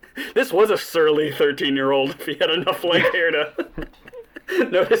 this was a surly 13-year-old if he had enough leg hair to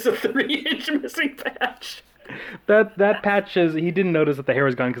notice a 3-inch missing patch. That patch is... He didn't notice that the hair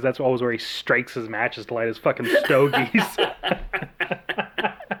was gone because that's always where he strikes his matches to light his fucking stogies.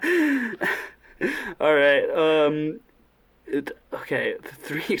 All right. Okay.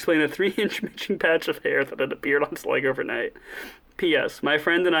 Explain a 3-inch missing patch of hair that had appeared on his leg overnight. P.S. My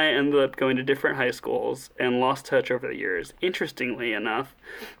friend and I ended up going to different high schools and lost touch over the years. Interestingly enough,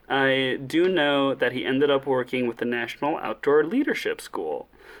 I do know that he ended up working with the National Outdoor Leadership School,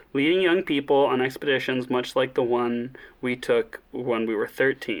 leading young people on expeditions much like the one we took when we were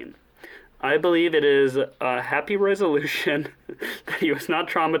 13. I believe it is a happy resolution that he was not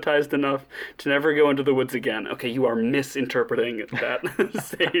traumatized enough to never go into the woods again. Okay, you are misinterpreting that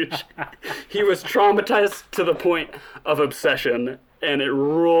stage. He was traumatized to the point of obsession, and it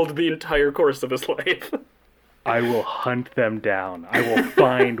ruled the entire course of his life. I will hunt them down. I will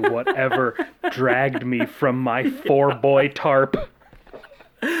find whatever dragged me from my 4-boy tarp.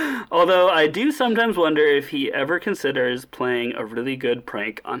 Although I do sometimes wonder if he ever considers playing a really good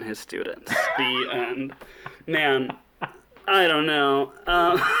prank on his students. The end. Man, I don't know.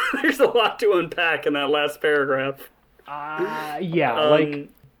 There's a lot to unpack in that last paragraph.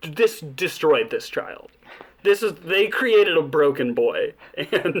 This destroyed this child. They created a broken boy,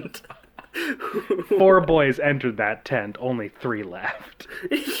 and 4 boys entered that tent, only 3 left.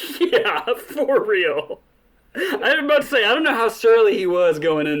 Yeah, for real. I'm about to say, I don't know how surly he was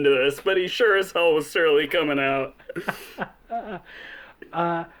going into this, but he sure as hell was surly coming out.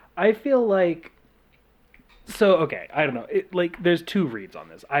 I feel like... So, okay, I don't know. There's 2 reads on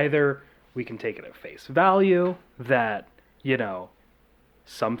this. Either we can take it at face value that,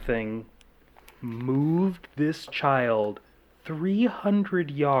 something moved this child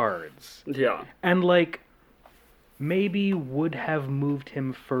 300 yards. Yeah. And, maybe would have moved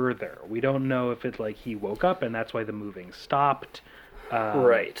him further. We don't know if it's he woke up and that's why the moving stopped.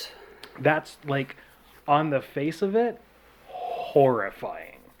 Right. That's on the face of it,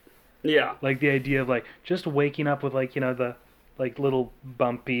 horrifying. Yeah. The idea of just waking up with the little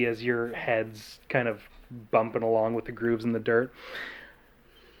bumpy as your head's kind of bumping along with the grooves in the dirt.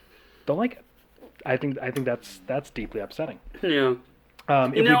 Don't like it. I think that's deeply upsetting. Yeah.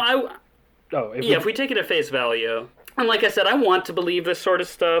 if we take it at face value, and like I said, I want to believe this sort of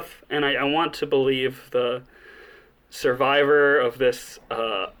stuff, and I want to believe the survivor of this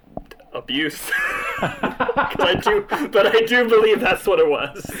abuse. But I do believe that's what it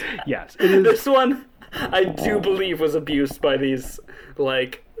was. Yes, it is. This one, I do believe was abused by these,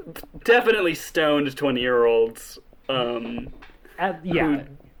 like, definitely stoned 20-year-olds. Who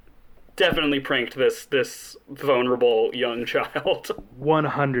definitely pranked this vulnerable young child.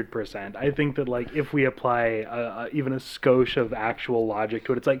 100%. I think that, like, if we apply even a skosh of actual logic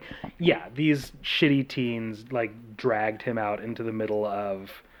to it, it's like, yeah, these shitty teens, like, dragged him out into the middle of...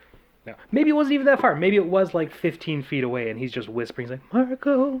 No, maybe it wasn't even that far. Maybe it was, like, 15 feet away, and he's just whispering, he's like,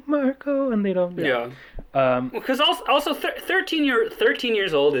 Marco, and they don't... Yeah. Because also 13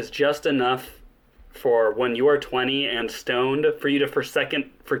 years old is just enough for when you are 20 and stoned for you to for a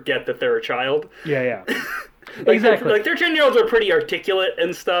second forget that they're a child. Yeah. Exactly. Like 13-year-olds are pretty articulate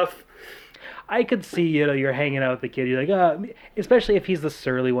and stuff. I could see, you're hanging out with the kid. You're like, especially if he's the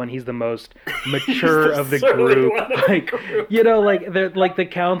surly one. He's the most mature of the group. Like, like the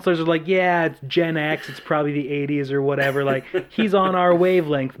counselors are like, yeah, it's Gen X. It's probably the 80s or whatever. Like, he's on our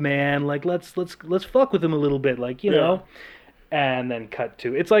wavelength, man. Like, let's fuck with him a little bit. Like, you know. And then cut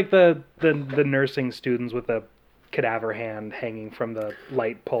to, it's like the nursing students with the cadaver hand hanging from the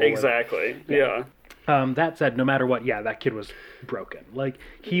light pole. Exactly. Yeah. That said, no matter what, that kid was broken. Like,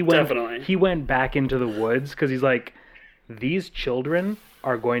 he went back into the woods because he's like, these children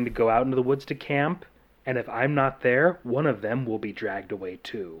are going to go out into the woods to camp, and if I'm not there, one of them will be dragged away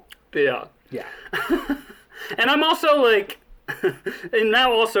too. Yeah. Yeah. And I'm also like, and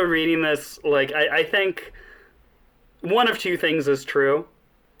now also reading this, like, I think one of two things is true.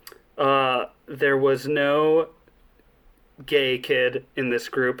 There was no gay kid in this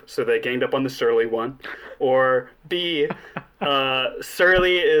group, so they ganged up on the surly one. Or B,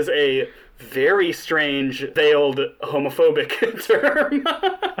 surly is a very strange, veiled homophobic term.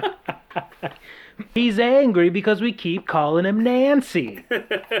 He's angry because we keep calling him Nancy.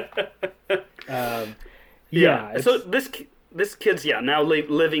 So this kid's now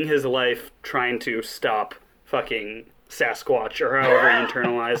living his life trying to stop fucking Sasquatch, or however you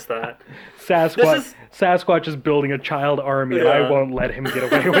internalize that. Sasquatch is building a child army, and I won't let him get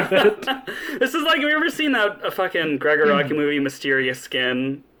away with it. This is like, have you ever seen that fucking Greg Araki movie, Mysterious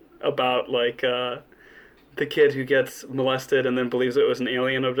Skin, about like the kid who gets molested and then believes it was an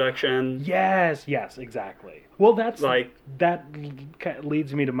alien abduction? Yes, exactly. Well, that's like that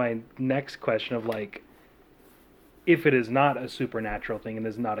leads me to my next question of like, if it is not a supernatural thing and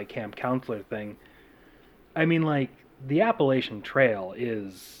is not a camp counselor thing, I mean, like, the Appalachian Trail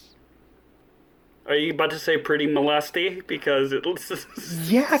is... Are you about to say pretty molesty? Because it looks...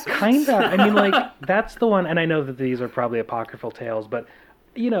 Yeah, kinda. I mean, like, that's the one, and I know that these are probably apocryphal tales, but,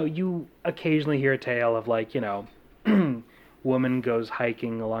 you occasionally hear a tale of, like, woman goes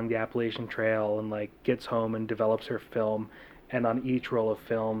hiking along the Appalachian Trail and, like, gets home and develops her film, and on each roll of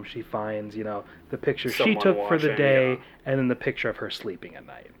film she finds, the picture she took for the day, and then the picture of her sleeping at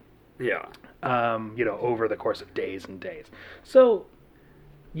night. Yeah. Over the course of days and days. So,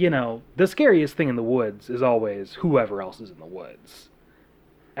 the scariest thing in the woods is always whoever else is in the woods.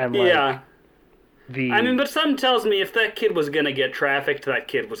 And like, but something tells me if that kid was gonna get trafficked, that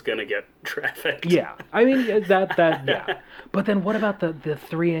kid was gonna get trafficked. Yeah, I mean yeah. But then what about the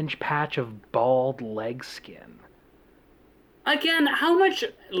 3-inch patch of bald leg skin? Again, how much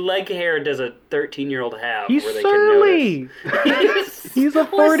leg hair does a 13-year-old have? He's where they surly. Can notice? He's a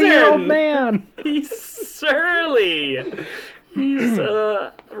 40-year-old man. He's surly. He's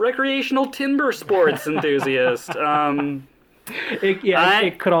a recreational timber sports enthusiast.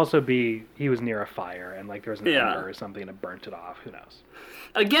 It could also be he was near a fire and like there was an ember or something and it burnt it off. Who knows?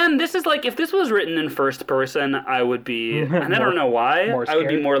 Again, this is like, if this was written in first person, I would be, and I don't know why, I'd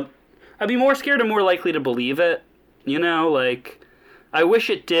be more scared and more likely to believe it. Like, I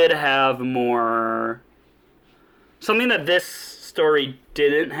wish it did have more... Something that this story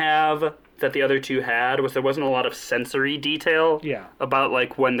didn't have, that the other two had, was there wasn't a lot of sensory detail about,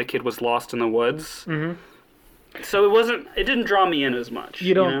 like, when the kid was lost in the woods. Mm-hmm. So it didn't draw me in as much.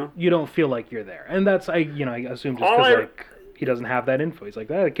 You don't feel like you're there. And that's, I assume just because, he doesn't have that info. He's like,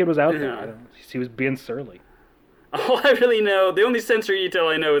 the kid was out there. He was being surly. All I really know, the only sensory detail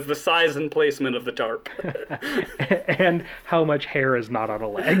I know is the size and placement of the tarp. And how much hair is not on a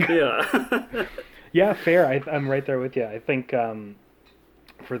leg. Yeah. Yeah, fair. I'm right there with you. I think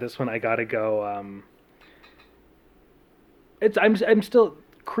for this one I gotta go... I'm still...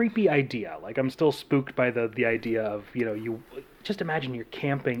 creepy idea. Like, I'm still spooked by the idea of, you... Just imagine you're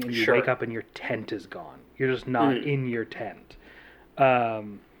camping and you wake up and your tent is gone. You're just not in your tent.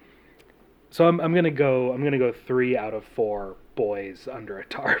 So I'm gonna go 3 out of 4 boys under a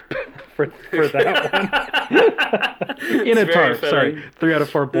tarp for that one. In a tarp, sorry. 3 out of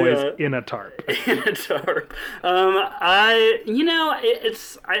 4 boys in a tarp. In a tarp. I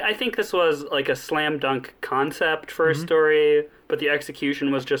think this was like a slam dunk concept for a story, but the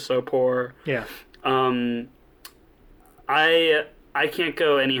execution was just so poor. Yeah. I can't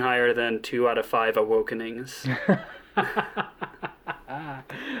go any higher than 2 out of 5 awakenings.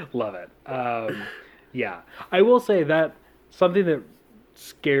 Love it. Yeah. I will say that something that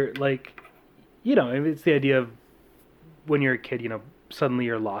scared, like, it's the idea of when you're a kid, suddenly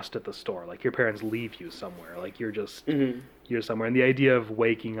you're lost at the store. Like, your parents leave you somewhere. Like, you're just, you're somewhere. And the idea of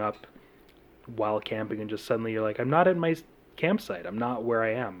waking up while camping and just suddenly you're like, I'm not at my campsite. I'm not where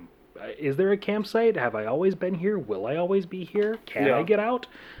I am. Is there a campsite? Have I always been here? Will I always be here? Can I get out?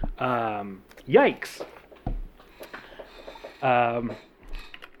 Yikes.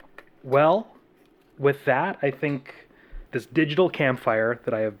 Well, with that, I think this digital campfire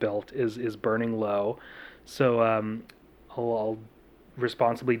that I have built is burning low. So I'll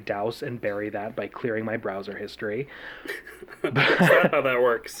responsibly douse and bury that by clearing my browser history. Is that how that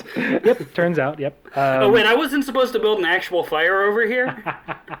works? Yep, turns out, yep. Oh, wait, I wasn't supposed to build an actual fire over here?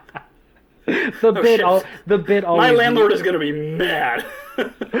 The bit always... My landlord is going to be mad.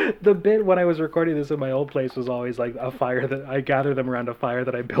 The bit when I was recording this in my old place was always like a fire that I gather them around a fire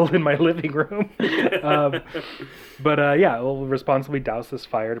that I built in my living room. We'll responsibly douse this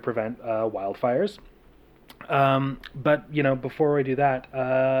fire to prevent wildfires. But before we do that,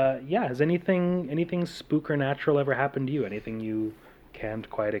 has anything spook or natural ever happened to you? Anything you can't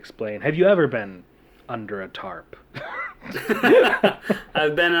quite explain? Have you ever been under a tarp?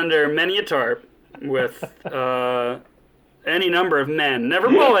 I've been under many a tarp with any number of men, never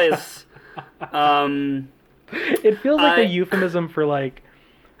boys. It feels like a euphemism for like.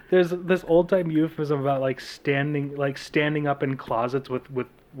 There's this old time euphemism about like standing up in closets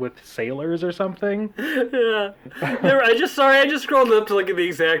with sailors or something. Yeah. I just scrolled up to look at the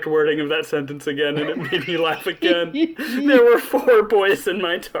exact wording of that sentence again, and it made me laugh again. There were 4 boys in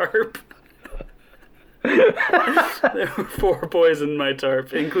my tarp. There were 4 boys in my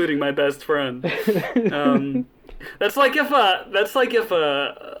tarp, including my best friend. That's like if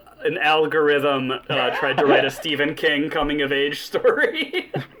an algorithm tried to write a Stephen King coming of age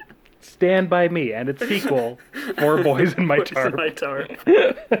story. Stand By Me and its sequel, 4 Boys in My Tarp.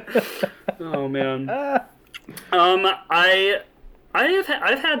 Oh man. I've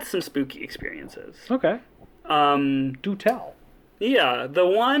had some spooky experiences. Okay. Do tell. Yeah, the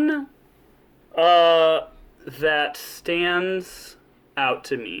one that stands out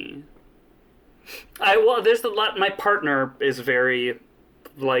to me. There's a lot. My partner is very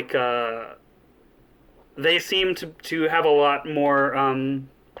like. They seem to have a lot more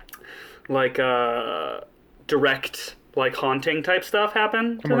direct haunting type stuff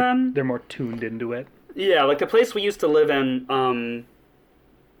happen to them. They're more tuned into it. Yeah, like the place we used to live in.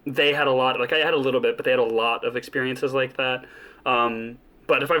 They had a lot. Like I had a little bit, but they had a lot of experiences like that.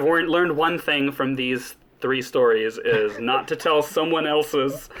 But if I've learned one thing from these 3 stories is not to tell someone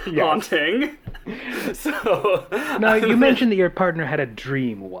else's haunting. So now you mentioned that your partner had a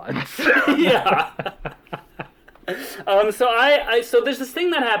dream once. Yeah. So there's this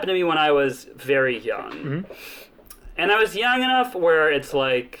thing that happened to me when I was very young, and I was young enough where it's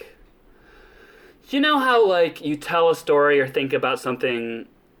like, how like you tell a story or think about something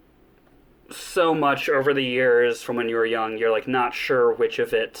so much over the years from when you were young, you're like not sure which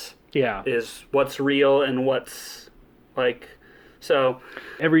of it is what's real and what's like. So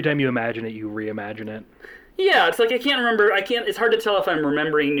every time you imagine it, you reimagine it. Yeah, it's like I can't remember. It's hard to tell if I'm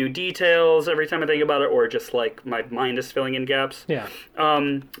remembering new details every time I think about it, or just like my mind is filling in gaps. Yeah.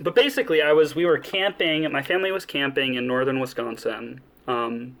 But basically, we were camping. My family was camping in northern Wisconsin.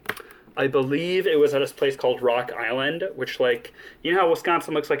 I believe it was at a place called Rock Island, which how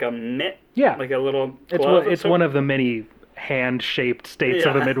Wisconsin looks like a mitt? Yeah. Like a little glove. It's one of the many hand-shaped states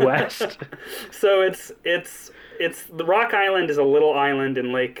of the Midwest. So it's the Rock Island is a little island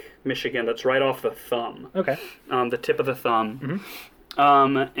in Lake Michigan that's right off the thumb. Okay. The tip of the thumb.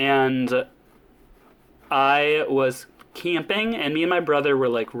 And I was camping, and me and my brother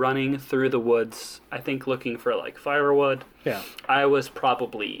were running through the woods, I think looking for firewood. Yeah. I was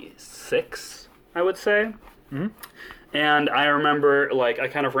probably 6, I would say. And I remember I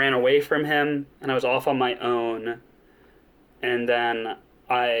kind of ran away from him, and I was off on my own. And then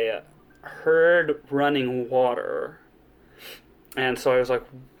I heard running water. And so I was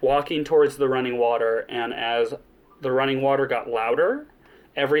walking towards the running water, and as the running water got louder,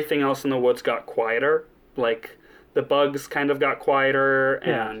 everything else in the woods got quieter. The bugs kind of got quieter,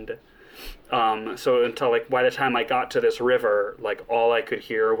 and So until like by the time I got to this river, like all I could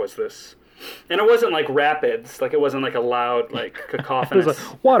hear was this, and it wasn't like rapids, like it wasn't like a loud like cacophonous. It was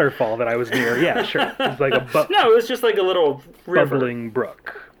a waterfall that I was near. Yeah, sure. It was like a no, it was just like a little river. bubbling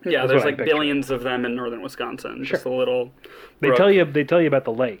brook. Yeah, That's there's what I like pictured. billions of them in northern Wisconsin. Sure. Just a little. They brook. tell you about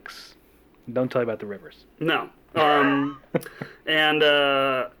the lakes. Don't tell you about the rivers. No. And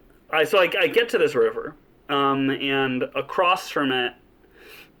I get to this river, and across from it,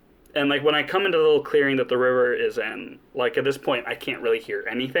 and like when I come into the little clearing that the river is in, like at this point I can't really hear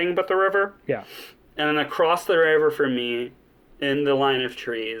anything but the river. Yeah. And then across the river from me, in the line of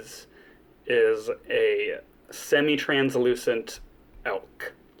trees, is a semi-translucent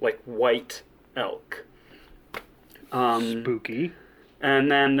elk, like white elk. Spooky. And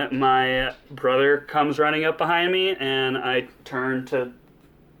then my brother comes running up behind me, and I turn to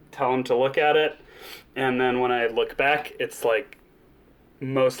tell him to look at it. And then when I look back, it's like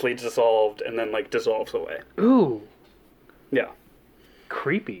mostly dissolved and then like dissolves away. Ooh. Yeah.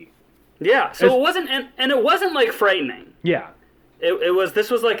 Creepy. Yeah. So it wasn't, and it wasn't like frightening. Yeah. This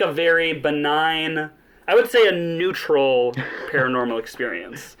was like a very benign, I would say a neutral paranormal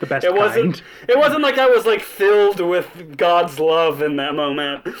experience. The best It wasn't like I was like filled with God's love in that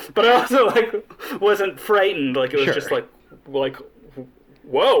moment, but I also like wasn't frightened. Like it was Sure. just like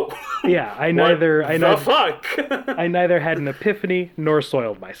whoa. Yeah, The fuck? I neither had an epiphany nor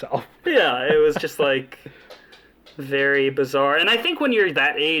soiled myself. Yeah, it was just like very bizarre. And I think when you're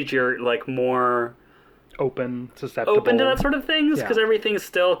that age, you're like more Open, susceptible. open to that sort of things because Yeah. everything's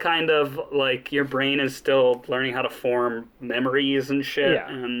still kind of like your brain is still learning how to form memories and shit, Yeah.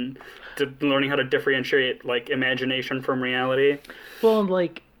 and learning how to differentiate like imagination from reality. Well, and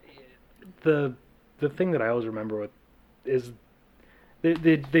like the thing that I always remember with is they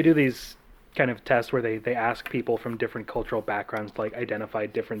do these kind of tests where they ask people from different cultural backgrounds to like identify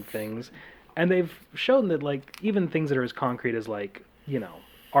different things, and they've shown that like even things that are as concrete as like, you know,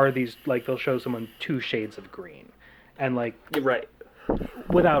 are these, like they'll show someone 2 shades of green, and like You're right.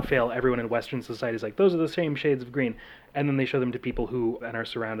 without fail everyone in Western society is like, those are the same shades of green, and then they show them to people who and are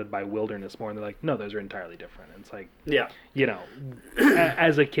surrounded by wilderness more, and they're like, no, those are entirely different. And it's like, Yeah. you know,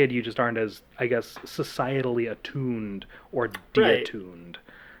 as a kid you just aren't as, I guess, societally attuned or de-attuned.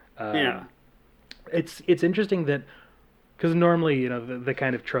 Yeah. It's interesting that, because normally, you know, the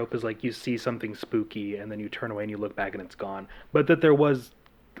kind of trope is like you see something spooky and then you turn away and you look back and it's gone, but that there was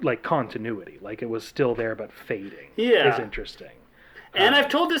like continuity, like it was still there but fading. Yeah. Is interesting. And I've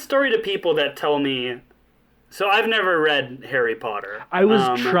told this story to people that tell me. So I've never read Harry Potter. I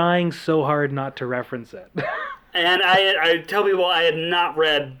was trying so hard not to reference it. And I tell people I had not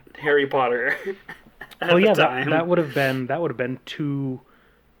read Harry Potter. At the time. that would have been too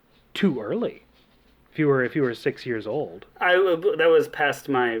early. If you were 6 years old. That was past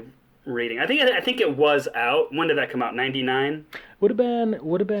my reading. I think it was out. When did that come out? 99? Would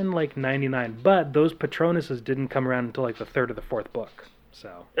have been like 99, but those Patronuses didn't come around until like the 3rd or the 4th book.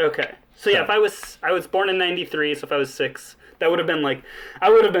 So Okay. So yeah, if I was born in 93, so if I was 6, that would have been like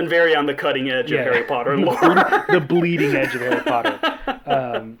I would have been very on the cutting edge of Harry Potter lore. The bleeding edge of Harry Potter.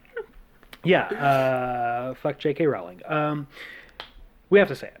 Fuck J.K. Rowling. We have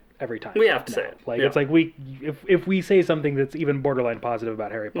to say it every time. We have to say it. Like Yeah. it's like if we say something that's even borderline positive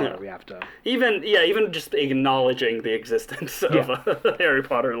about Harry Potter, we have to. Even just acknowledging the existence of Harry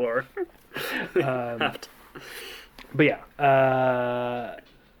Potter lore. Have to. But yeah,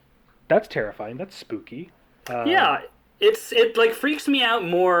 that's terrifying. That's spooky. Yeah, it like freaks me out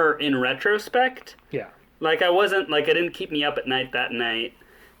more in retrospect. Yeah. Like it didn't keep me up at night that night.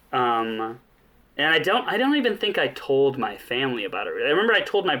 And I don't even think I told my family about it. I remember I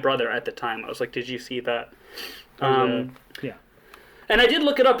told my brother at the time. I was like, "Did you see that?" Yeah. And I did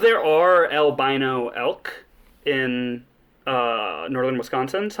look it up. There are albino elk in northern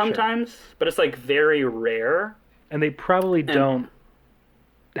Wisconsin sometimes, but it's like very rare. And they probably don't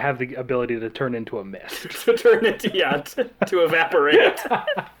have the ability to turn into a mist. To turn into to evaporate.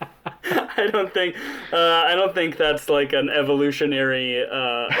 I don't think that's like an evolutionary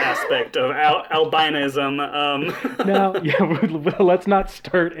aspect of albinism. No, let's not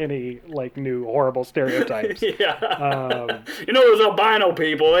start any like new horrible stereotypes. Yeah. Those albino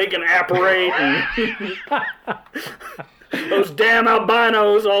people, they can apparate and those damn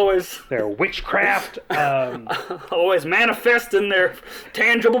albinos always They're witchcraft. always manifesting their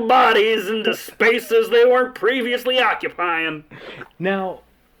tangible bodies into spaces they weren't previously occupying. Now,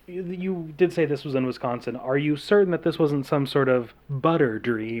 you did say this was in Wisconsin. Are you certain that this wasn't some sort of butter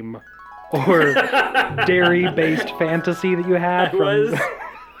dream or dairy-based fantasy that you had?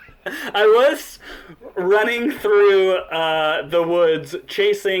 I was running through the woods,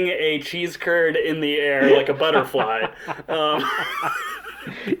 chasing a cheese curd in the air like a butterfly.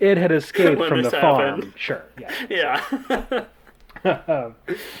 It had escaped When from the this farm. happened. Sure, yeah. Yeah.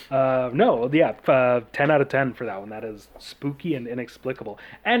 No, yeah, 10 out of 10 for that one. That is spooky and inexplicable,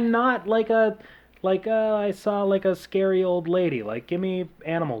 and not like I saw like a scary old lady. Like, give me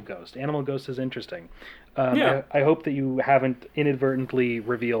Animal Ghost. Animal Ghost is interesting. Yeah. I hope that you haven't inadvertently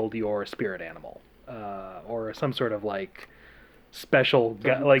revealed your spirit animal, or some sort of like special,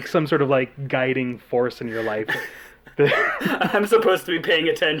 like some sort of like guiding force in your life. I'm supposed to be paying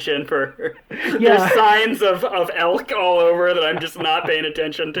attention for Yeah. there's signs of elk all over that I'm just not paying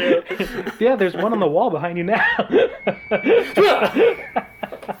attention to. Yeah, there's one on the wall behind you now.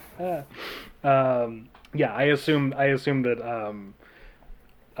 Yeah, I assume that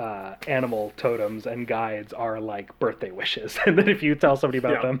animal totems and guides are like birthday wishes, and that if you tell somebody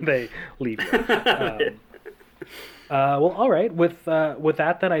about them, they leave you. Well, all right. With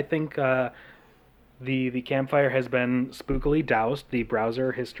that, then I think the campfire has been spookily doused. The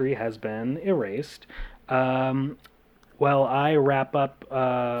browser history has been erased. While I wrap up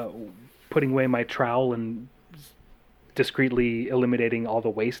putting away my trowel and discreetly eliminating all the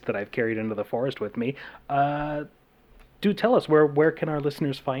waste that I've carried into the forest with me, do tell us, where can our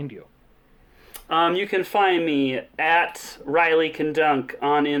listeners find you? You can find me at Riley Can Dunk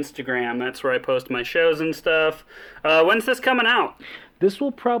on Instagram. That's where I post my shows and stuff. When's this coming out? This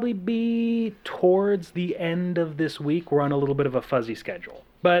will probably be towards the end of this week. We're on a little bit of a fuzzy schedule,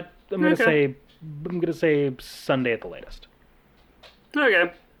 but I'm gonna say Sunday at the latest.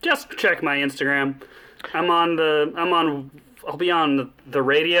 Okay, just check my Instagram. I'll be on the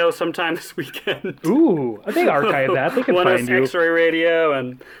radio sometime this weekend. Ooh, they archive that. They can find you. X-Ray Radio,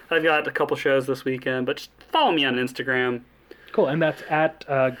 and I've got a couple shows this weekend. But just follow me on Instagram. Cool, and that's at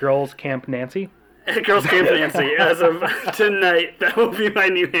Girls Camp Nancy. Girls Camp Nancy. As of tonight, that will be my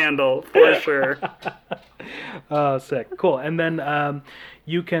new handle for sure. Sick. Cool. And then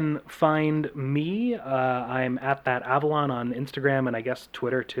you can find me. I'm at that Avalon on Instagram and I guess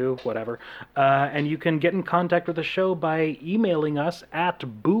Twitter too, whatever. And you can get in contact with the show by emailing us at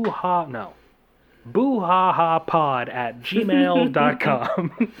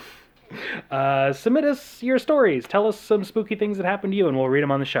boohahapod@gmail.com. Submit us your stories. Tell us some spooky things that happened to you and we'll read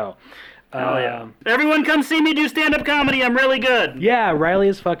them on the show. Oh yeah! Everyone come see me do stand-up comedy. I'm really good. Yeah, Riley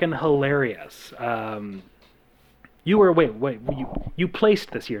is fucking hilarious. You were you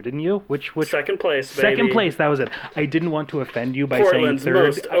placed this year, didn't you? Which second place, baby. Second place, that was it. I didn't want to offend you by Portland's saying third.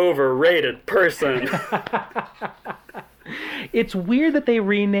 most overrated person. It's weird that they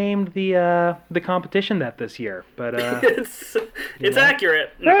renamed the competition that this year, but it's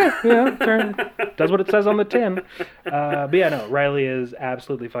accurate. Does what it says on the tin. But yeah, no, Riley is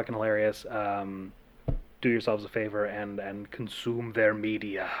absolutely fucking hilarious. Do yourselves a favor and consume their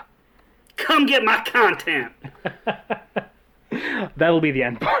media. Come get my content. That'll be the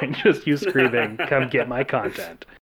end point. Just you screaming, "Come get my content."